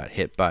he got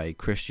hit by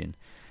Christian.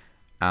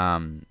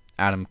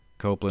 Adam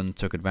Copeland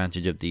took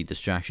advantage of the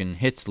distraction,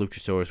 hits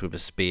Luchasaurus with a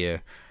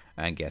spear,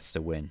 and gets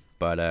the win.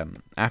 But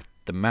after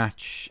the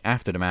match,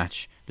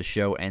 the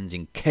show ends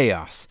in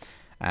chaos,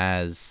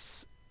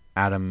 as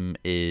Adam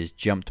is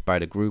jumped by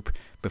the group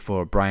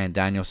before Bryan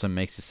Danielson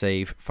makes a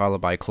save,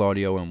 followed by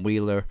Claudio and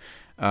Wheeler.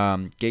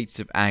 Gates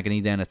of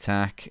Agony then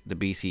attack the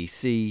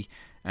BCC,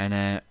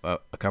 and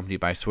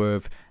accompanied by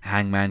Swerve.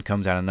 Hangman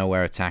comes out of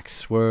nowhere, attacks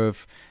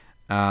Swerve,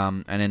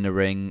 and in the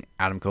ring,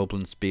 Adam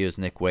Copeland spears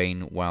Nick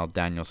Wayne while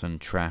Danielson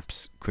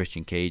traps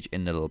Christian Cage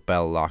in the little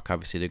bell lock.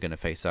 Obviously, they're going to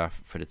face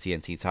off for the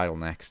TNT title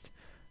next.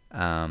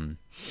 I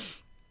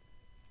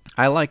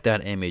like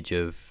that image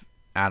of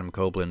Adam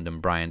Copeland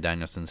and Bryan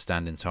Danielson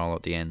standing tall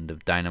at the end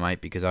of Dynamite,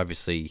 because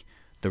obviously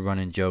the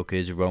running joke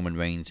is Roman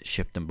Reigns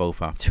shipped them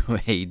both off to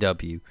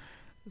AEW.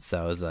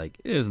 So I was like,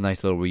 it was a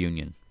nice little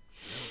reunion.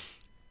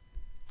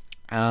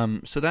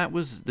 So that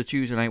was the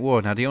Tuesday Night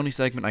War. Now, the only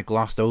segment I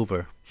glossed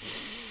over,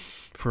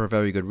 for a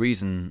very good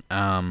reason,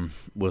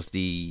 was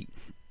the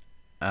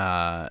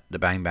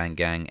Bang Bang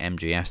Gang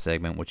MJF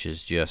segment, which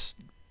is just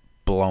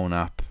blown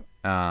up.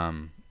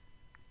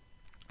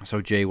 So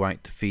Jay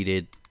White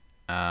defeated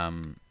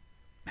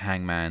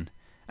Hangman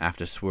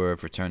after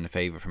Swerve returned the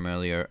favor from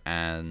earlier,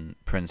 and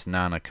Prince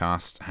Nana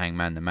cost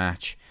Hangman the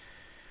match.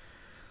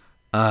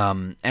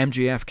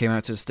 MJF came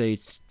out to the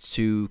stage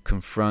to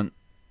confront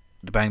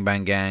the Bang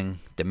Bang Gang,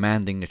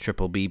 demanding the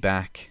Triple B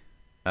back.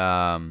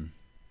 And,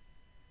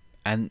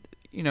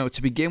 you know,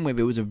 to begin with,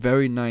 it was a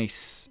very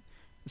nice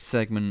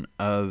segment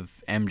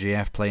of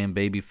MJF playing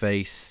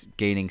babyface,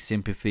 gaining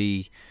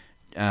sympathy,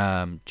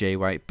 Jay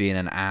White being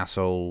an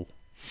asshole.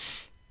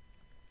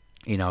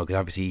 You know, because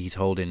obviously he's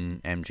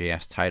holding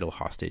MJF's title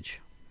hostage.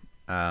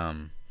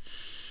 Then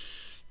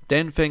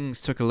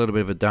things took a little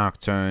bit of a dark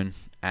turn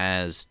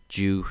as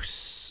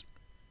Juice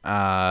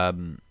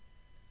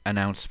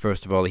announced,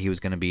 first of all, he was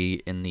going to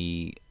be in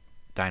the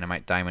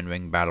Dynamite Diamond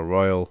Ring Battle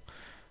Royal,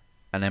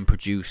 and then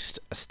produced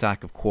a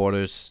stack of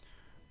quarters,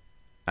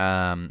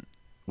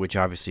 which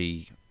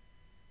obviously,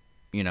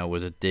 you know,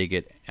 was a dig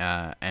at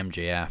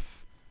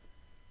MJF,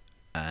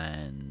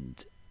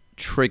 and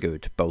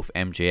triggered both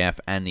MJF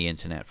and the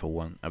internet, for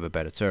want of a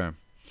better term.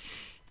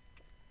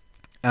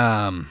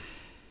 Now,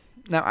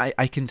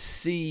 I can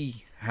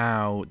see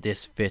how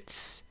this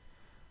fits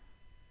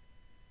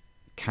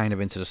kind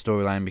of into the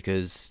storyline,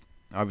 because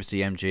obviously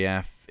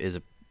MJF is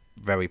a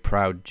very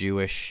proud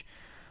Jewish.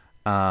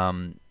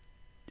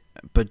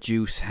 But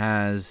Juice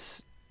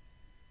has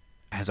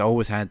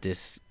always had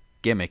this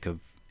gimmick of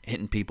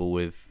hitting people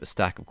with a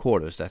stack of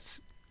quarters.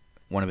 That's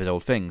one of his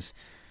old things.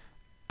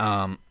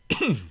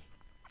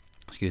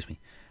 Excuse me.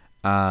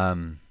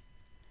 I'll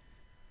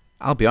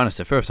be honest.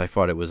 At first, I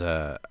thought it was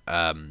a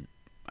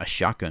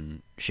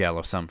shotgun shell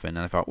or something, and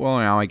I thought, well,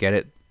 now I get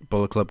it.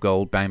 Bullet Club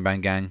Gold, Bang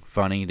Bang Gang,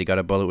 funny. They got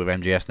a bullet with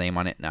MJF's name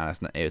on it. No,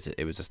 that's not.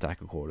 It was a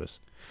stack of quarters.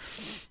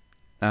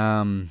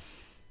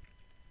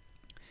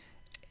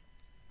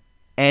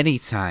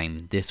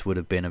 Anytime this would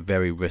have been a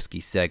very risky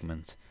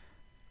segment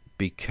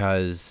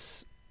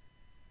because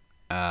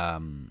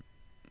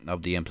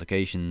of the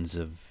implications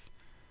of,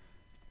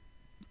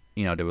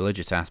 you know, the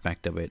religious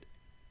aspect of it.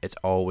 It's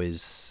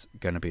always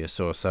going to be a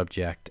sore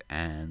subject,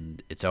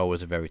 and it's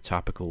always a very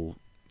topical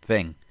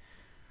thing,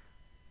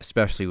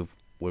 especially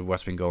with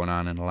what's been going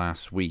on in the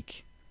last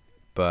week.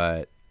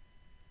 But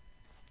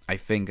I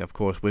think, of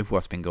course, with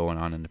what's been going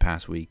on in the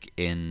past week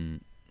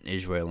in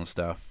Israel and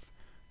stuff,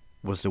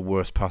 was the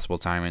worst possible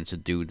timing to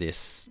do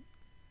this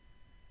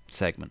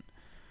segment.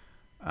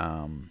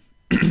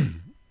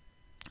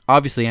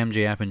 Obviously,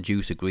 MJF and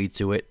Juice agreed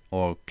to it,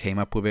 or came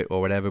up with it,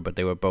 or whatever, but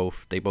they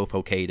both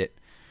okayed it.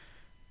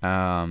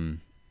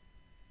 I'm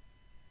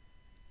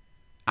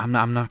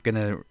not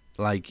gonna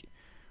like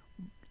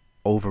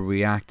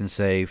overreact and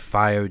say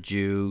fire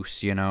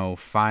Juice, you know,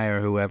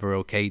 fire whoever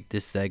okayed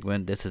this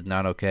segment. This is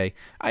not okay.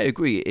 I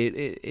agree.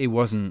 It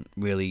wasn't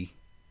really.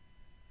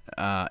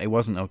 It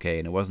wasn't okay,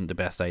 and it wasn't the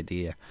best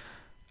idea.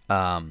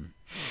 But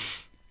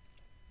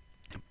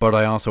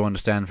I also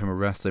understand from a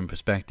wrestling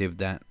perspective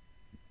that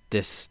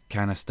this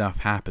kind of stuff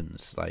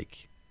happens.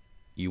 Like,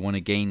 you want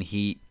to gain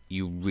heat.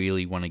 You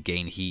really want to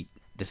gain heat.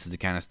 This is the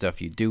kind of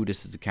stuff you do.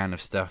 This is the kind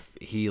of stuff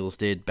heels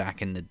did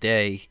back in the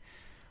day.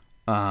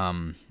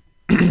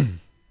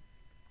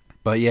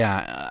 But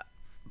yeah,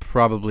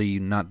 probably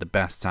not the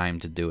best time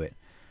to do it.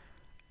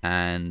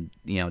 And,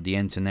 you know, the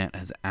internet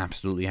has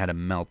absolutely had a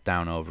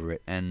meltdown over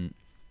it. And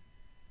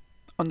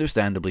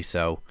understandably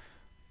so.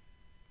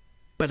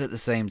 But at the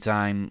same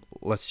time,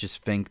 let's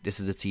just think this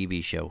is a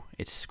TV show.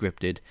 It's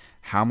scripted.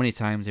 How many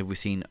times have we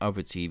seen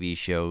other TV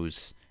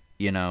shows,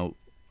 you know,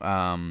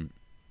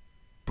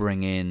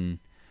 bring in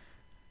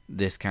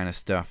this kind of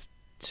stuff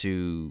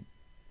to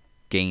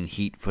gain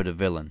heat for the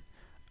villain?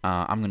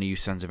 I'm going to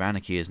use Sons of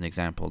Anarchy as an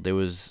example. There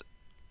was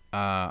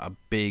a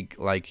big,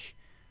 like,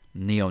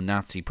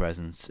 neo-Nazi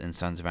presence in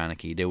Sons of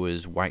Anarchy. There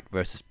was white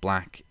versus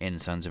black in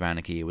Sons of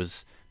Anarchy.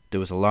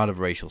 There was a lot of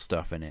racial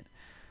stuff in it.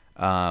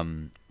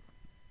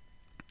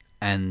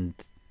 And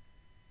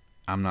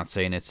I'm not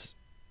saying it's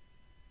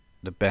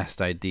the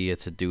best idea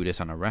to do this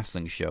on a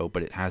wrestling show,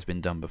 but it has been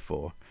done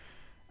before.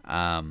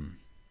 Again,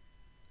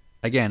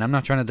 I'm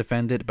not trying to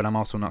defend it, but I'm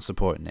also not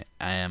supporting it.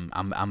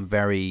 I'm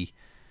very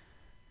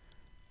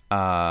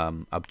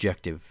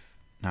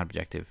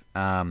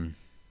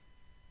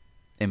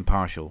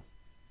impartial.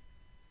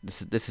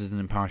 This is an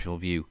impartial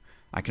view.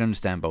 I can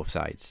understand both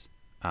sides.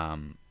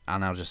 And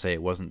I'll just say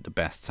it wasn't the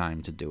best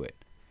time to do it.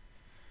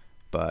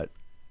 But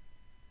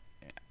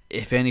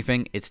if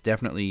anything, it's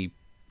definitely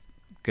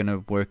going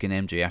to work in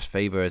MJF's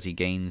favor as he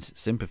gains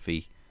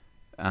sympathy.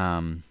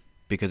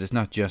 Because it's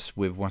not just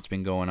with what's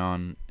been going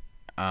on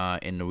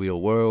in the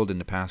real world in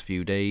the past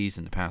few days,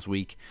 in the past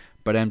week,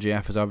 but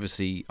MJF has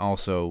obviously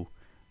also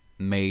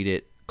made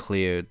it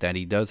clear that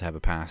he does have a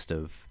past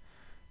of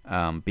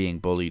being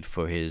bullied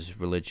for his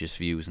religious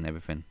views and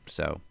everything.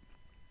 So,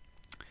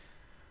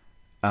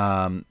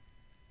 the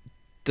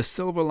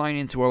silver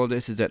lining to all of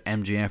this is that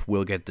MJF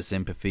will get the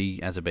sympathy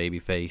as a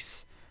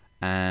babyface.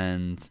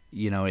 And,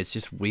 you know, it's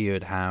just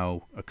weird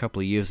how a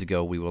couple of years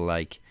ago we were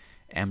like,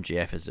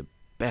 MJF is the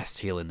best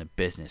heel in the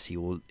business. He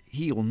will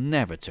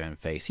never turn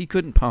face. He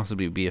couldn't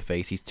possibly be a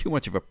face. He's too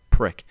much of a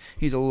prick.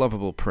 He's a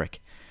lovable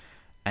prick.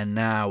 And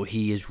now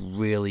he is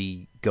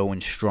really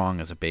going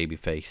strong as a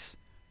babyface.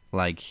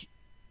 Like,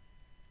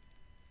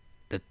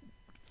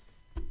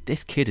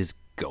 this kid is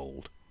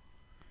gold,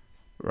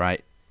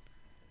 right?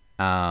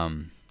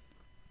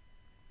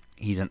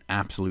 He's an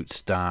absolute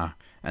star,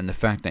 and the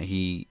fact that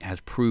he has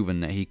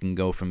proven that he can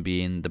go from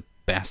being the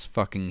best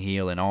fucking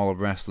heel in all of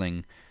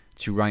wrestling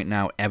to right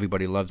now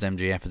everybody loves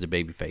MJF as a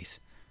babyface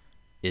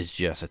is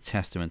just a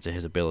testament to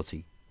his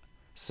ability.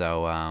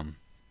 So,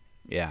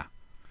 yeah.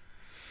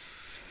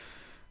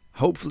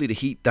 Hopefully the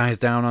heat dies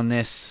down on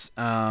this.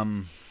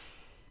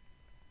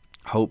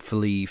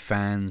 Hopefully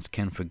fans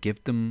can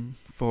forgive them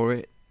for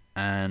it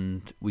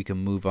and we can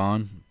move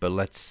on. But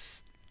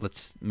let's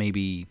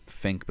maybe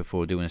think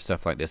before doing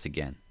stuff like this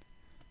again.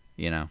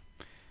 You know.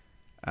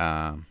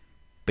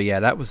 But yeah,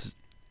 that was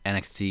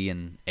NXT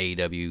and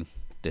AEW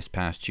this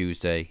past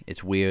Tuesday.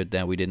 It's weird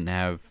that we didn't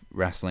have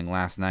wrestling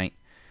last night.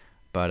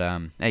 But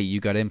hey, you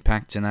got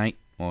Impact tonight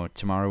or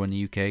tomorrow in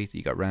the UK.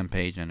 You got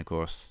Rampage, and of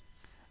course,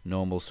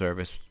 normal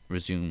service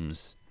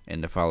resumes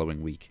in the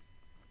following week.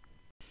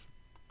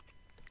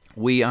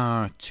 We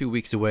are 2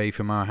 weeks away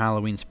from our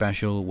Halloween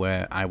special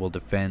where I will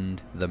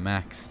defend the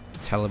Max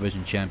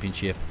Television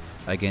Championship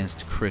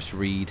against Chris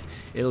Reed.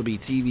 It'll be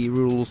TV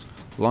rules,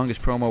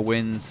 longest promo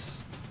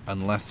wins,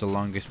 unless the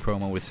longest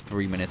promo is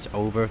 3 minutes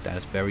over. That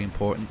is very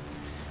important.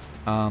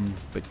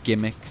 But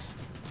gimmicks,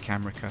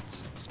 camera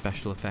cuts,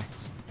 special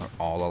effects are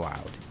all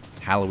allowed.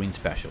 Halloween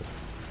special.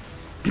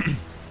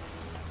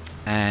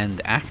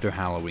 And after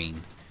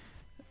Halloween,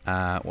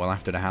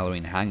 after the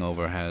Halloween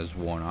hangover has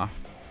worn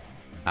off,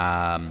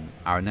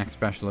 our next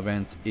special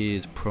event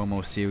is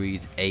Promo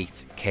Series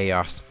 8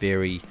 Chaos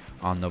Theory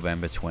on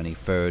November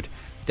 23rd.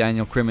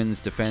 Daniel Crimmins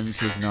defends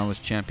his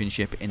Knowledge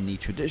Championship in the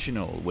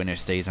traditional winner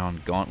stays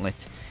on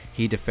gauntlet.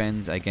 He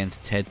defends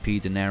against Ted P.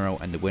 De Niro,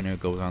 and the winner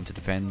goes on to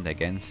defend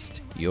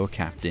against your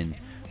captain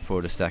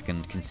for the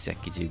second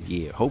consecutive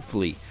year.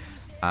 Hopefully,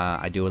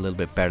 I do a little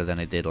bit better than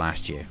I did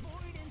last year,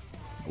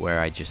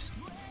 where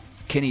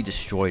Kenny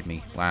destroyed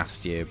me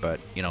last year, but,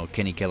 you know,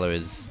 Kenny Killer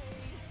is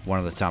one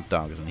of the top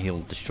dogs, and he'll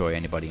destroy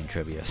anybody in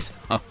trivia.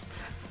 So.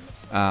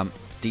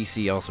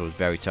 DC also is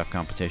very tough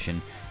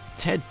competition.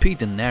 Ted P.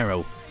 De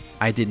Niro,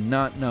 I did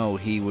not know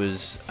he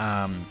was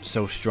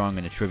so strong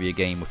in the trivia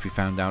game, which we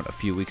found out a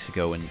few weeks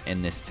ago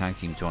in this tag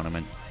team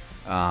tournament.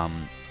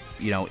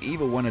 You know,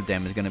 either one of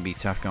them is going to be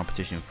tough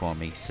competition for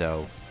me,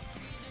 so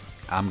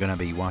I'm going to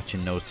be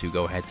watching those two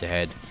go head to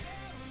head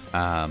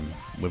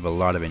with a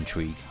lot of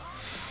intrigue.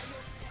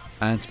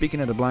 And speaking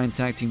of the Blind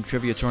Tag Team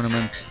Trivia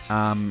Tournament,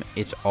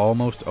 it's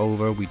almost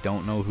over. We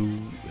don't know who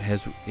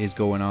is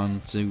going on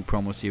to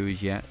Promo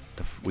Series yet.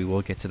 We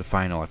will get to the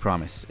final, I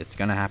promise. It's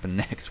going to happen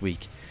next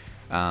week,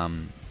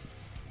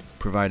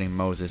 providing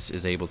Moses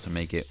is able to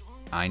make it.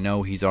 I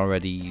know he's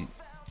already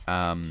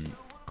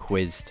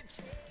quizzed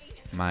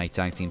my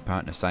tag team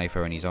partner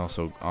Cypher, and he's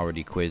also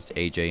already quizzed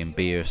AJ and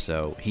Beer,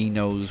 so he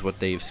knows what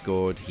they've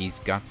scored. He's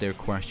got their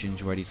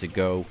questions ready to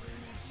go.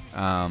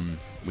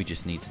 We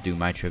just need to do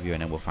my trivia,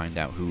 and then we'll find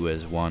out who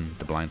has won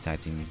the Blind Tag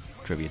Team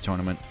Trivia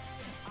Tournament.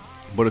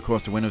 But of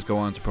course, the winners go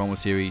on to Promo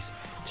Series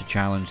to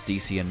challenge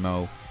DC and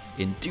Mo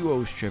in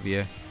Duos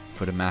Trivia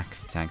for the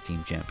Max Tag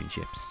Team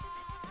Championships.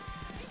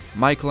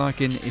 Mike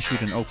Larkin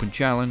issued an open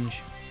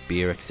challenge.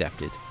 Beer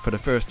accepted. For the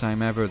first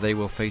time ever, they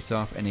will face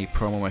off in a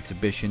promo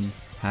exhibition,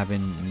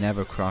 having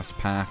never crossed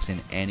paths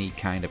in any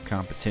kind of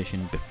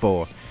competition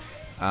before.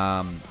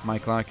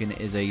 Mike Larkin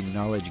is a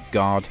knowledge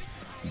god.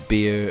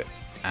 Beer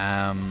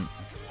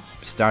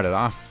started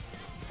off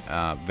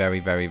very,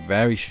 very,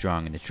 very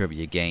strong in the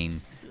trivia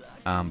game,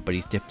 but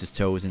he's dipped his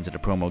toes into the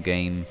promo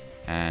game,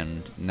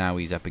 and now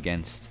he's up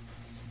against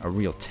a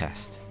real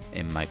test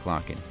in Mike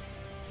Larkin.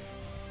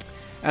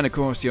 And of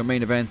course, your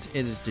main event,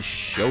 it is the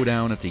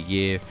showdown of the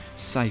year.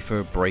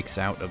 Cypher breaks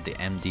out of the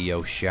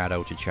MDO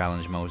shadow to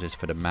challenge Moses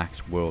for the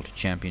Max World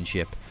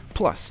Championship.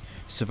 Plus,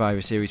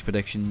 Survivor Series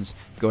predictions.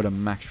 Go to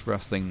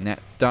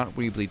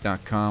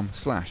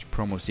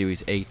maxwrestlingnet.weebly.com/promo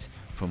series 8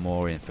 for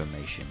more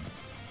information.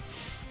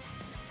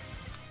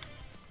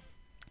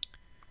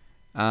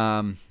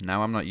 Now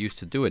I'm not used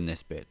to doing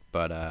this bit,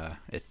 but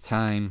it's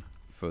time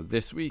for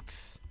this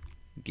week's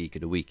Geek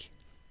of the Week.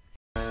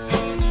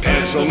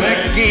 Pencil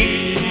neck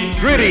geek,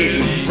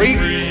 grit-eating freak,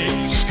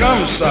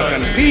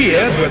 scum-sucking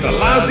peahead with a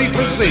lousy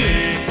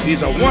physique.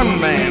 He's a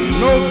one-man,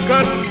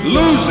 no-cut,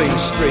 losing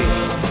streak.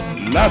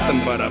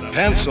 Nothing but a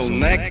pencil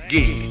neck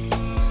geek.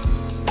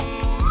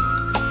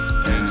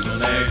 Pencil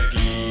neck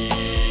geek.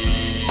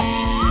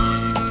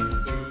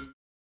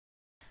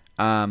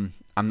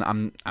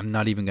 I'm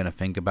not even gonna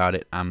think about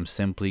it. I'm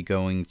simply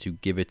going to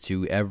give it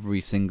to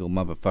every single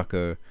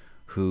motherfucker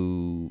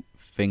who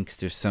thinks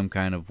there's some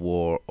kind of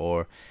war,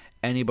 or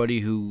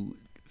anybody who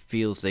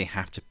feels they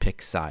have to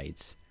pick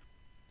sides.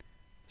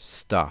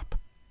 Stop.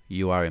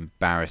 You are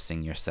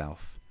embarrassing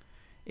yourself.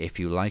 If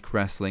you like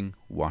wrestling,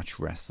 watch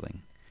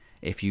wrestling.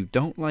 If you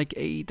don't like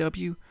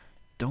AEW,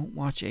 don't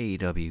watch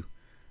AEW.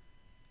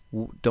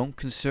 Don't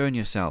concern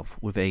yourself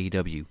with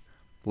AEW.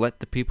 Let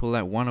the people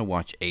that want to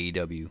watch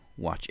AEW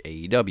watch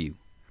AEW.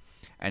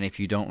 And if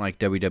you don't like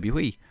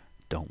WWE,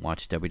 don't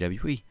watch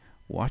WWE.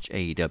 Watch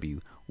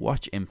AEW.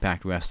 Watch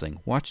Impact Wrestling.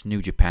 Watch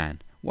New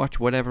Japan. Watch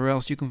whatever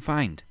else you can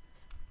find.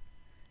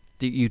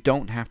 You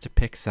don't have to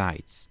pick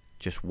sides.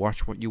 Just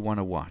watch what you want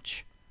to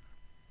watch.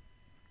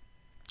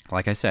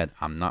 Like I said,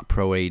 I'm not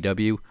pro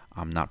AEW.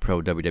 I'm not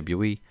pro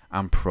WWE.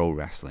 I'm pro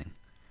wrestling.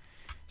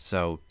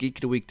 So, Geek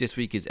of the Week this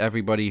week is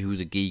everybody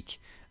who's a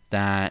geek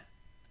that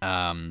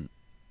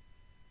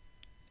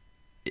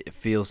it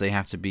feels they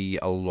have to be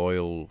a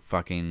loyal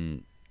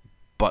fucking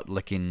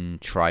butt-licking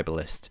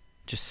tribalist.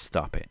 Just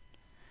stop it.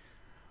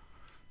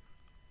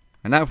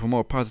 And now for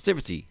more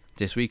positivity,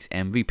 this week's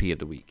MVP of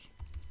the Week.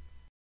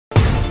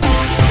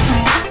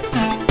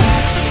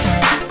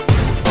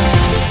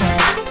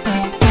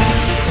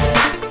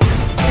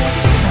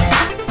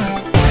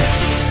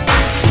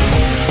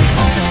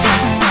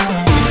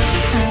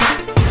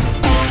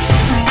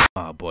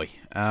 Oh boy.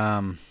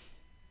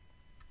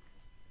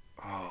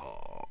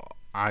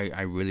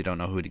 I really don't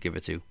know who to give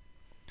it to.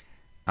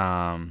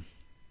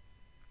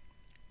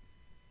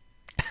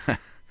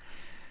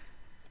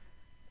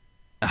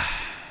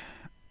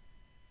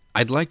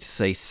 I'd like to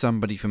say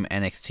somebody from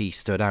NXT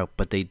stood out,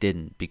 but they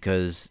didn't,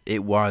 because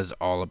it was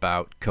all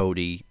about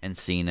Cody and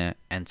Cena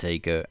and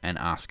Taker and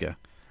Asuka.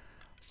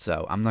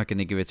 So I'm not going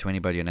to give it to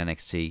anybody on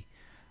NXT.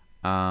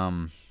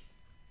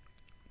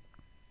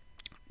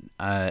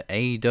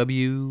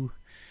 AEW,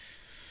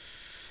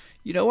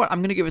 you know what? I'm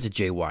going to give it to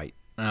Jay White.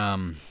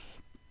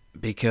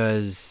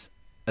 Because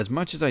as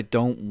much as I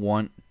don't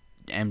want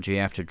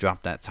MJF to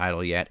drop that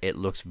title yet, it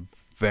looks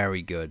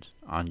very good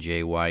on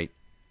Jay White.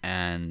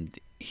 And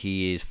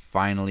he is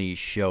finally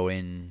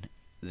showing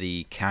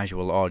the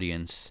casual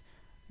audience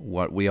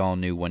what we all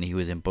knew when he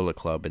was in Bullet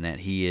Club, and that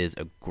he is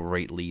a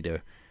great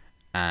leader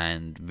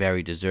and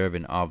very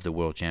deserving of the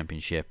World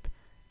Championship.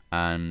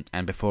 And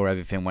before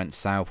everything went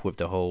south with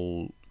the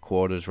whole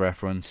quarters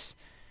reference,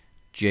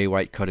 Jay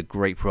White cut a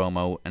great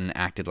promo and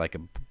acted like a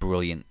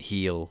brilliant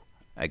heel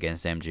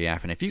against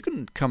MJF. And if you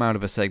can come out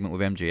of a segment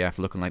with MJF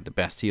looking like the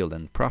best heel,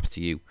 then props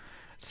to you.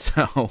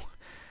 So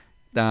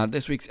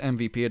this week's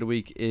MVP of the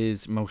week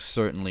is most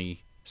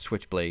certainly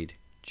Switchblade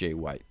Jay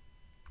White.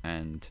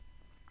 And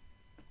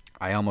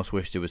I almost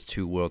wish there was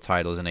 2 world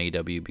titles in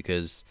AEW,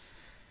 because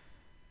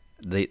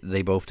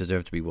they both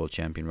deserve to be world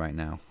champion right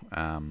now.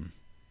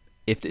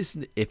 If this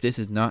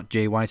is not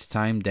Jay White's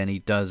time, then he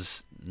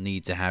does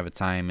need to have a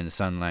time in the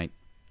sunlight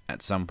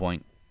at some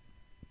point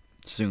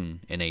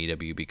soon in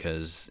AEW,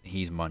 because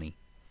he's money.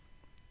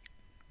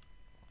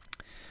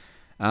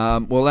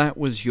 Well, that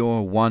was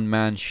your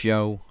one-man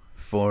show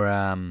for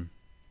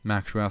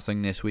Max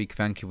Wrestling this week.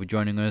 Thank you for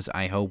joining us.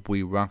 I hope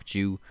we rocked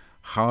you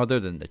harder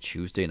than the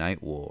Tuesday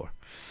Night War.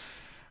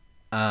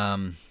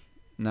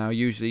 Now,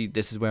 usually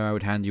this is where I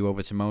would hand you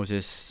over to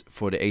Moses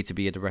for the A to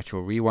B at the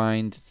Retro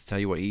Rewind to tell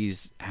you what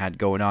he's had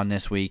going on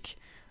this week.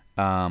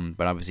 But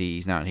obviously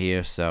he's not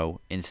here, so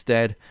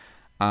instead,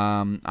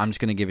 I'm just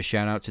going to give a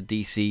shout out to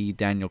DC,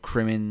 Daniel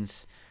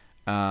Crimmins,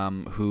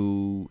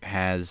 who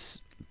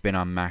has been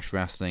on Max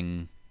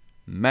Wrestling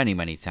many,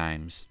 many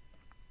times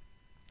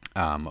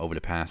over the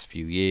past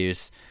few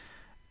years.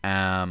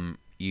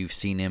 You've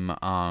seen him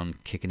on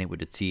Kicking It with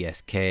the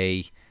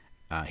TSK.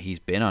 He's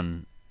been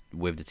on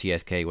with the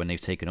TSK when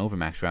they've taken over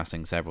Max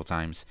Wrestling several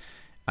times.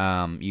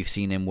 You've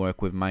seen him work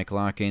with Mike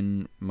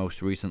Larkin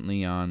most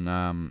recently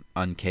on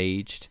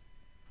Uncaged.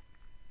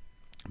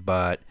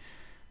 But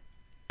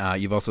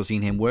you've also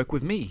seen him work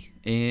with me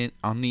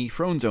on the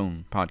Throne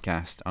Zone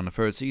podcast on the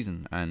 3rd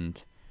season.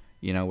 And,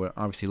 you know, we're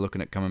obviously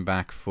looking at coming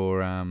back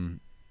for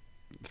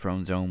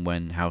Throne Zone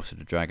when House of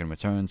the Dragon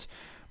returns.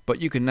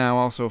 But you can now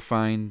also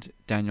find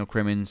Daniel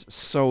Crimmins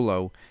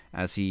solo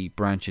as he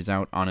branches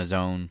out on his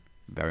own,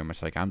 very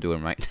much like I'm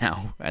doing right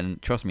now.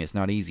 And trust me, it's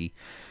not easy.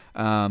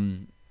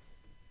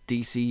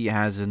 DC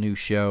has a new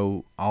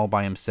show all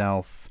by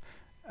himself.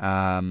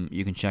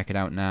 You can check it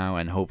out now,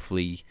 and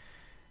hopefully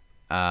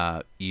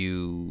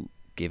you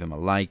give him a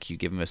like, you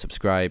give him a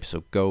subscribe.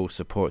 So go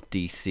support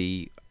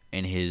DC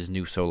in his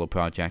new solo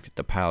project,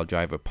 The Pile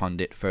Driver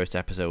Pundit. First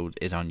episode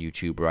is on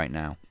YouTube right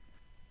now.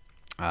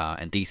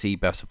 And DC,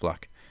 best of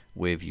luck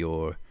with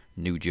your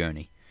new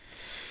journey.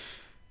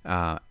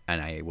 And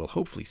I will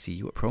hopefully see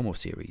you at Promo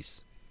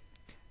Series.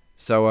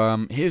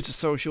 So here's the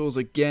socials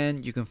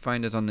again. You can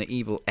find us on the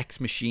Evil X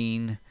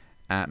Machine,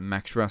 at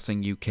Max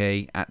Wrestling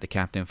UK, at the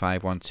Captain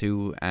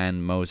 512,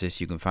 and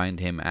Moses, you can find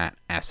him at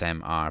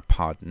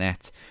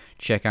smrpodnet.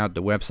 Check out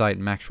the website,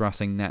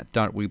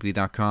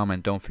 maxwrestlingnet.weebly.com,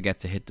 and don't forget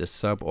to hit the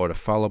sub or the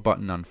follow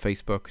button on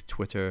Facebook,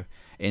 Twitter,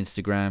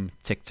 Instagram,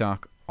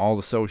 TikTok, all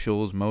the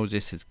socials.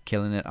 Moses is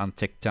killing it on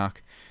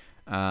TikTok.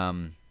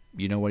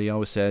 You know what he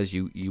always says,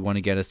 you want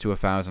to get us to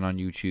 1,000 on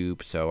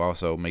YouTube, so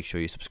also make sure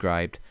you're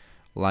subscribed,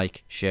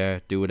 like,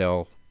 share, do it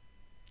all.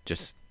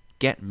 Just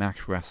get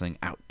Max Wrestling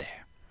out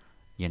there,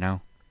 you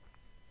know?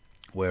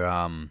 We're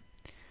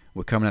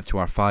coming up to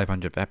our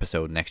 500th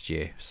episode next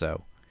year,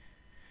 so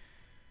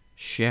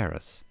share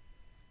us.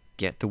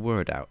 Get the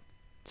word out.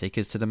 Take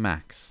us to the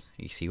max.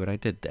 You see what I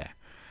did there?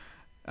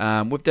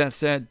 With that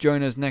said,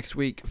 join us next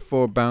week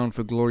for Bound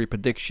for Glory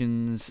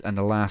predictions and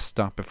the last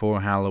stop before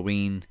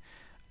Halloween.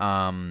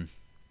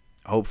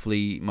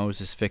 Hopefully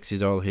Moses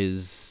fixes all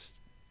his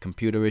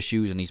computer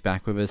issues and he's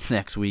back with us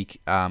next week.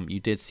 You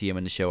did see him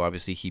in the show.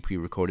 Obviously, he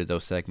pre-recorded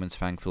those segments,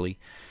 thankfully.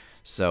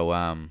 So,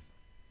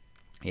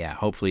 yeah,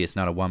 hopefully it's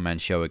not a one-man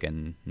show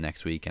again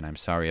next week. And I'm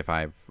sorry if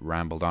I've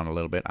rambled on a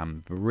little bit.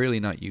 I'm really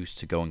not used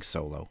to going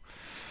solo.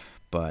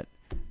 But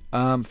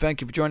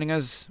thank you for joining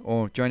us,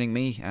 or joining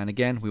me. And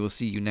again, we will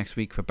see you next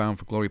week for Bound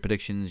for Glory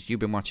predictions. You've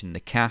been watching The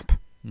Cap.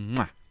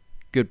 Mwah.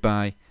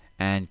 Goodbye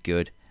and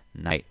good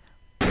night.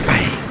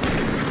 Bang.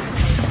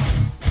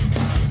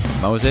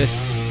 Moses,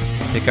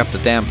 pick up the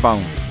damn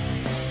phone.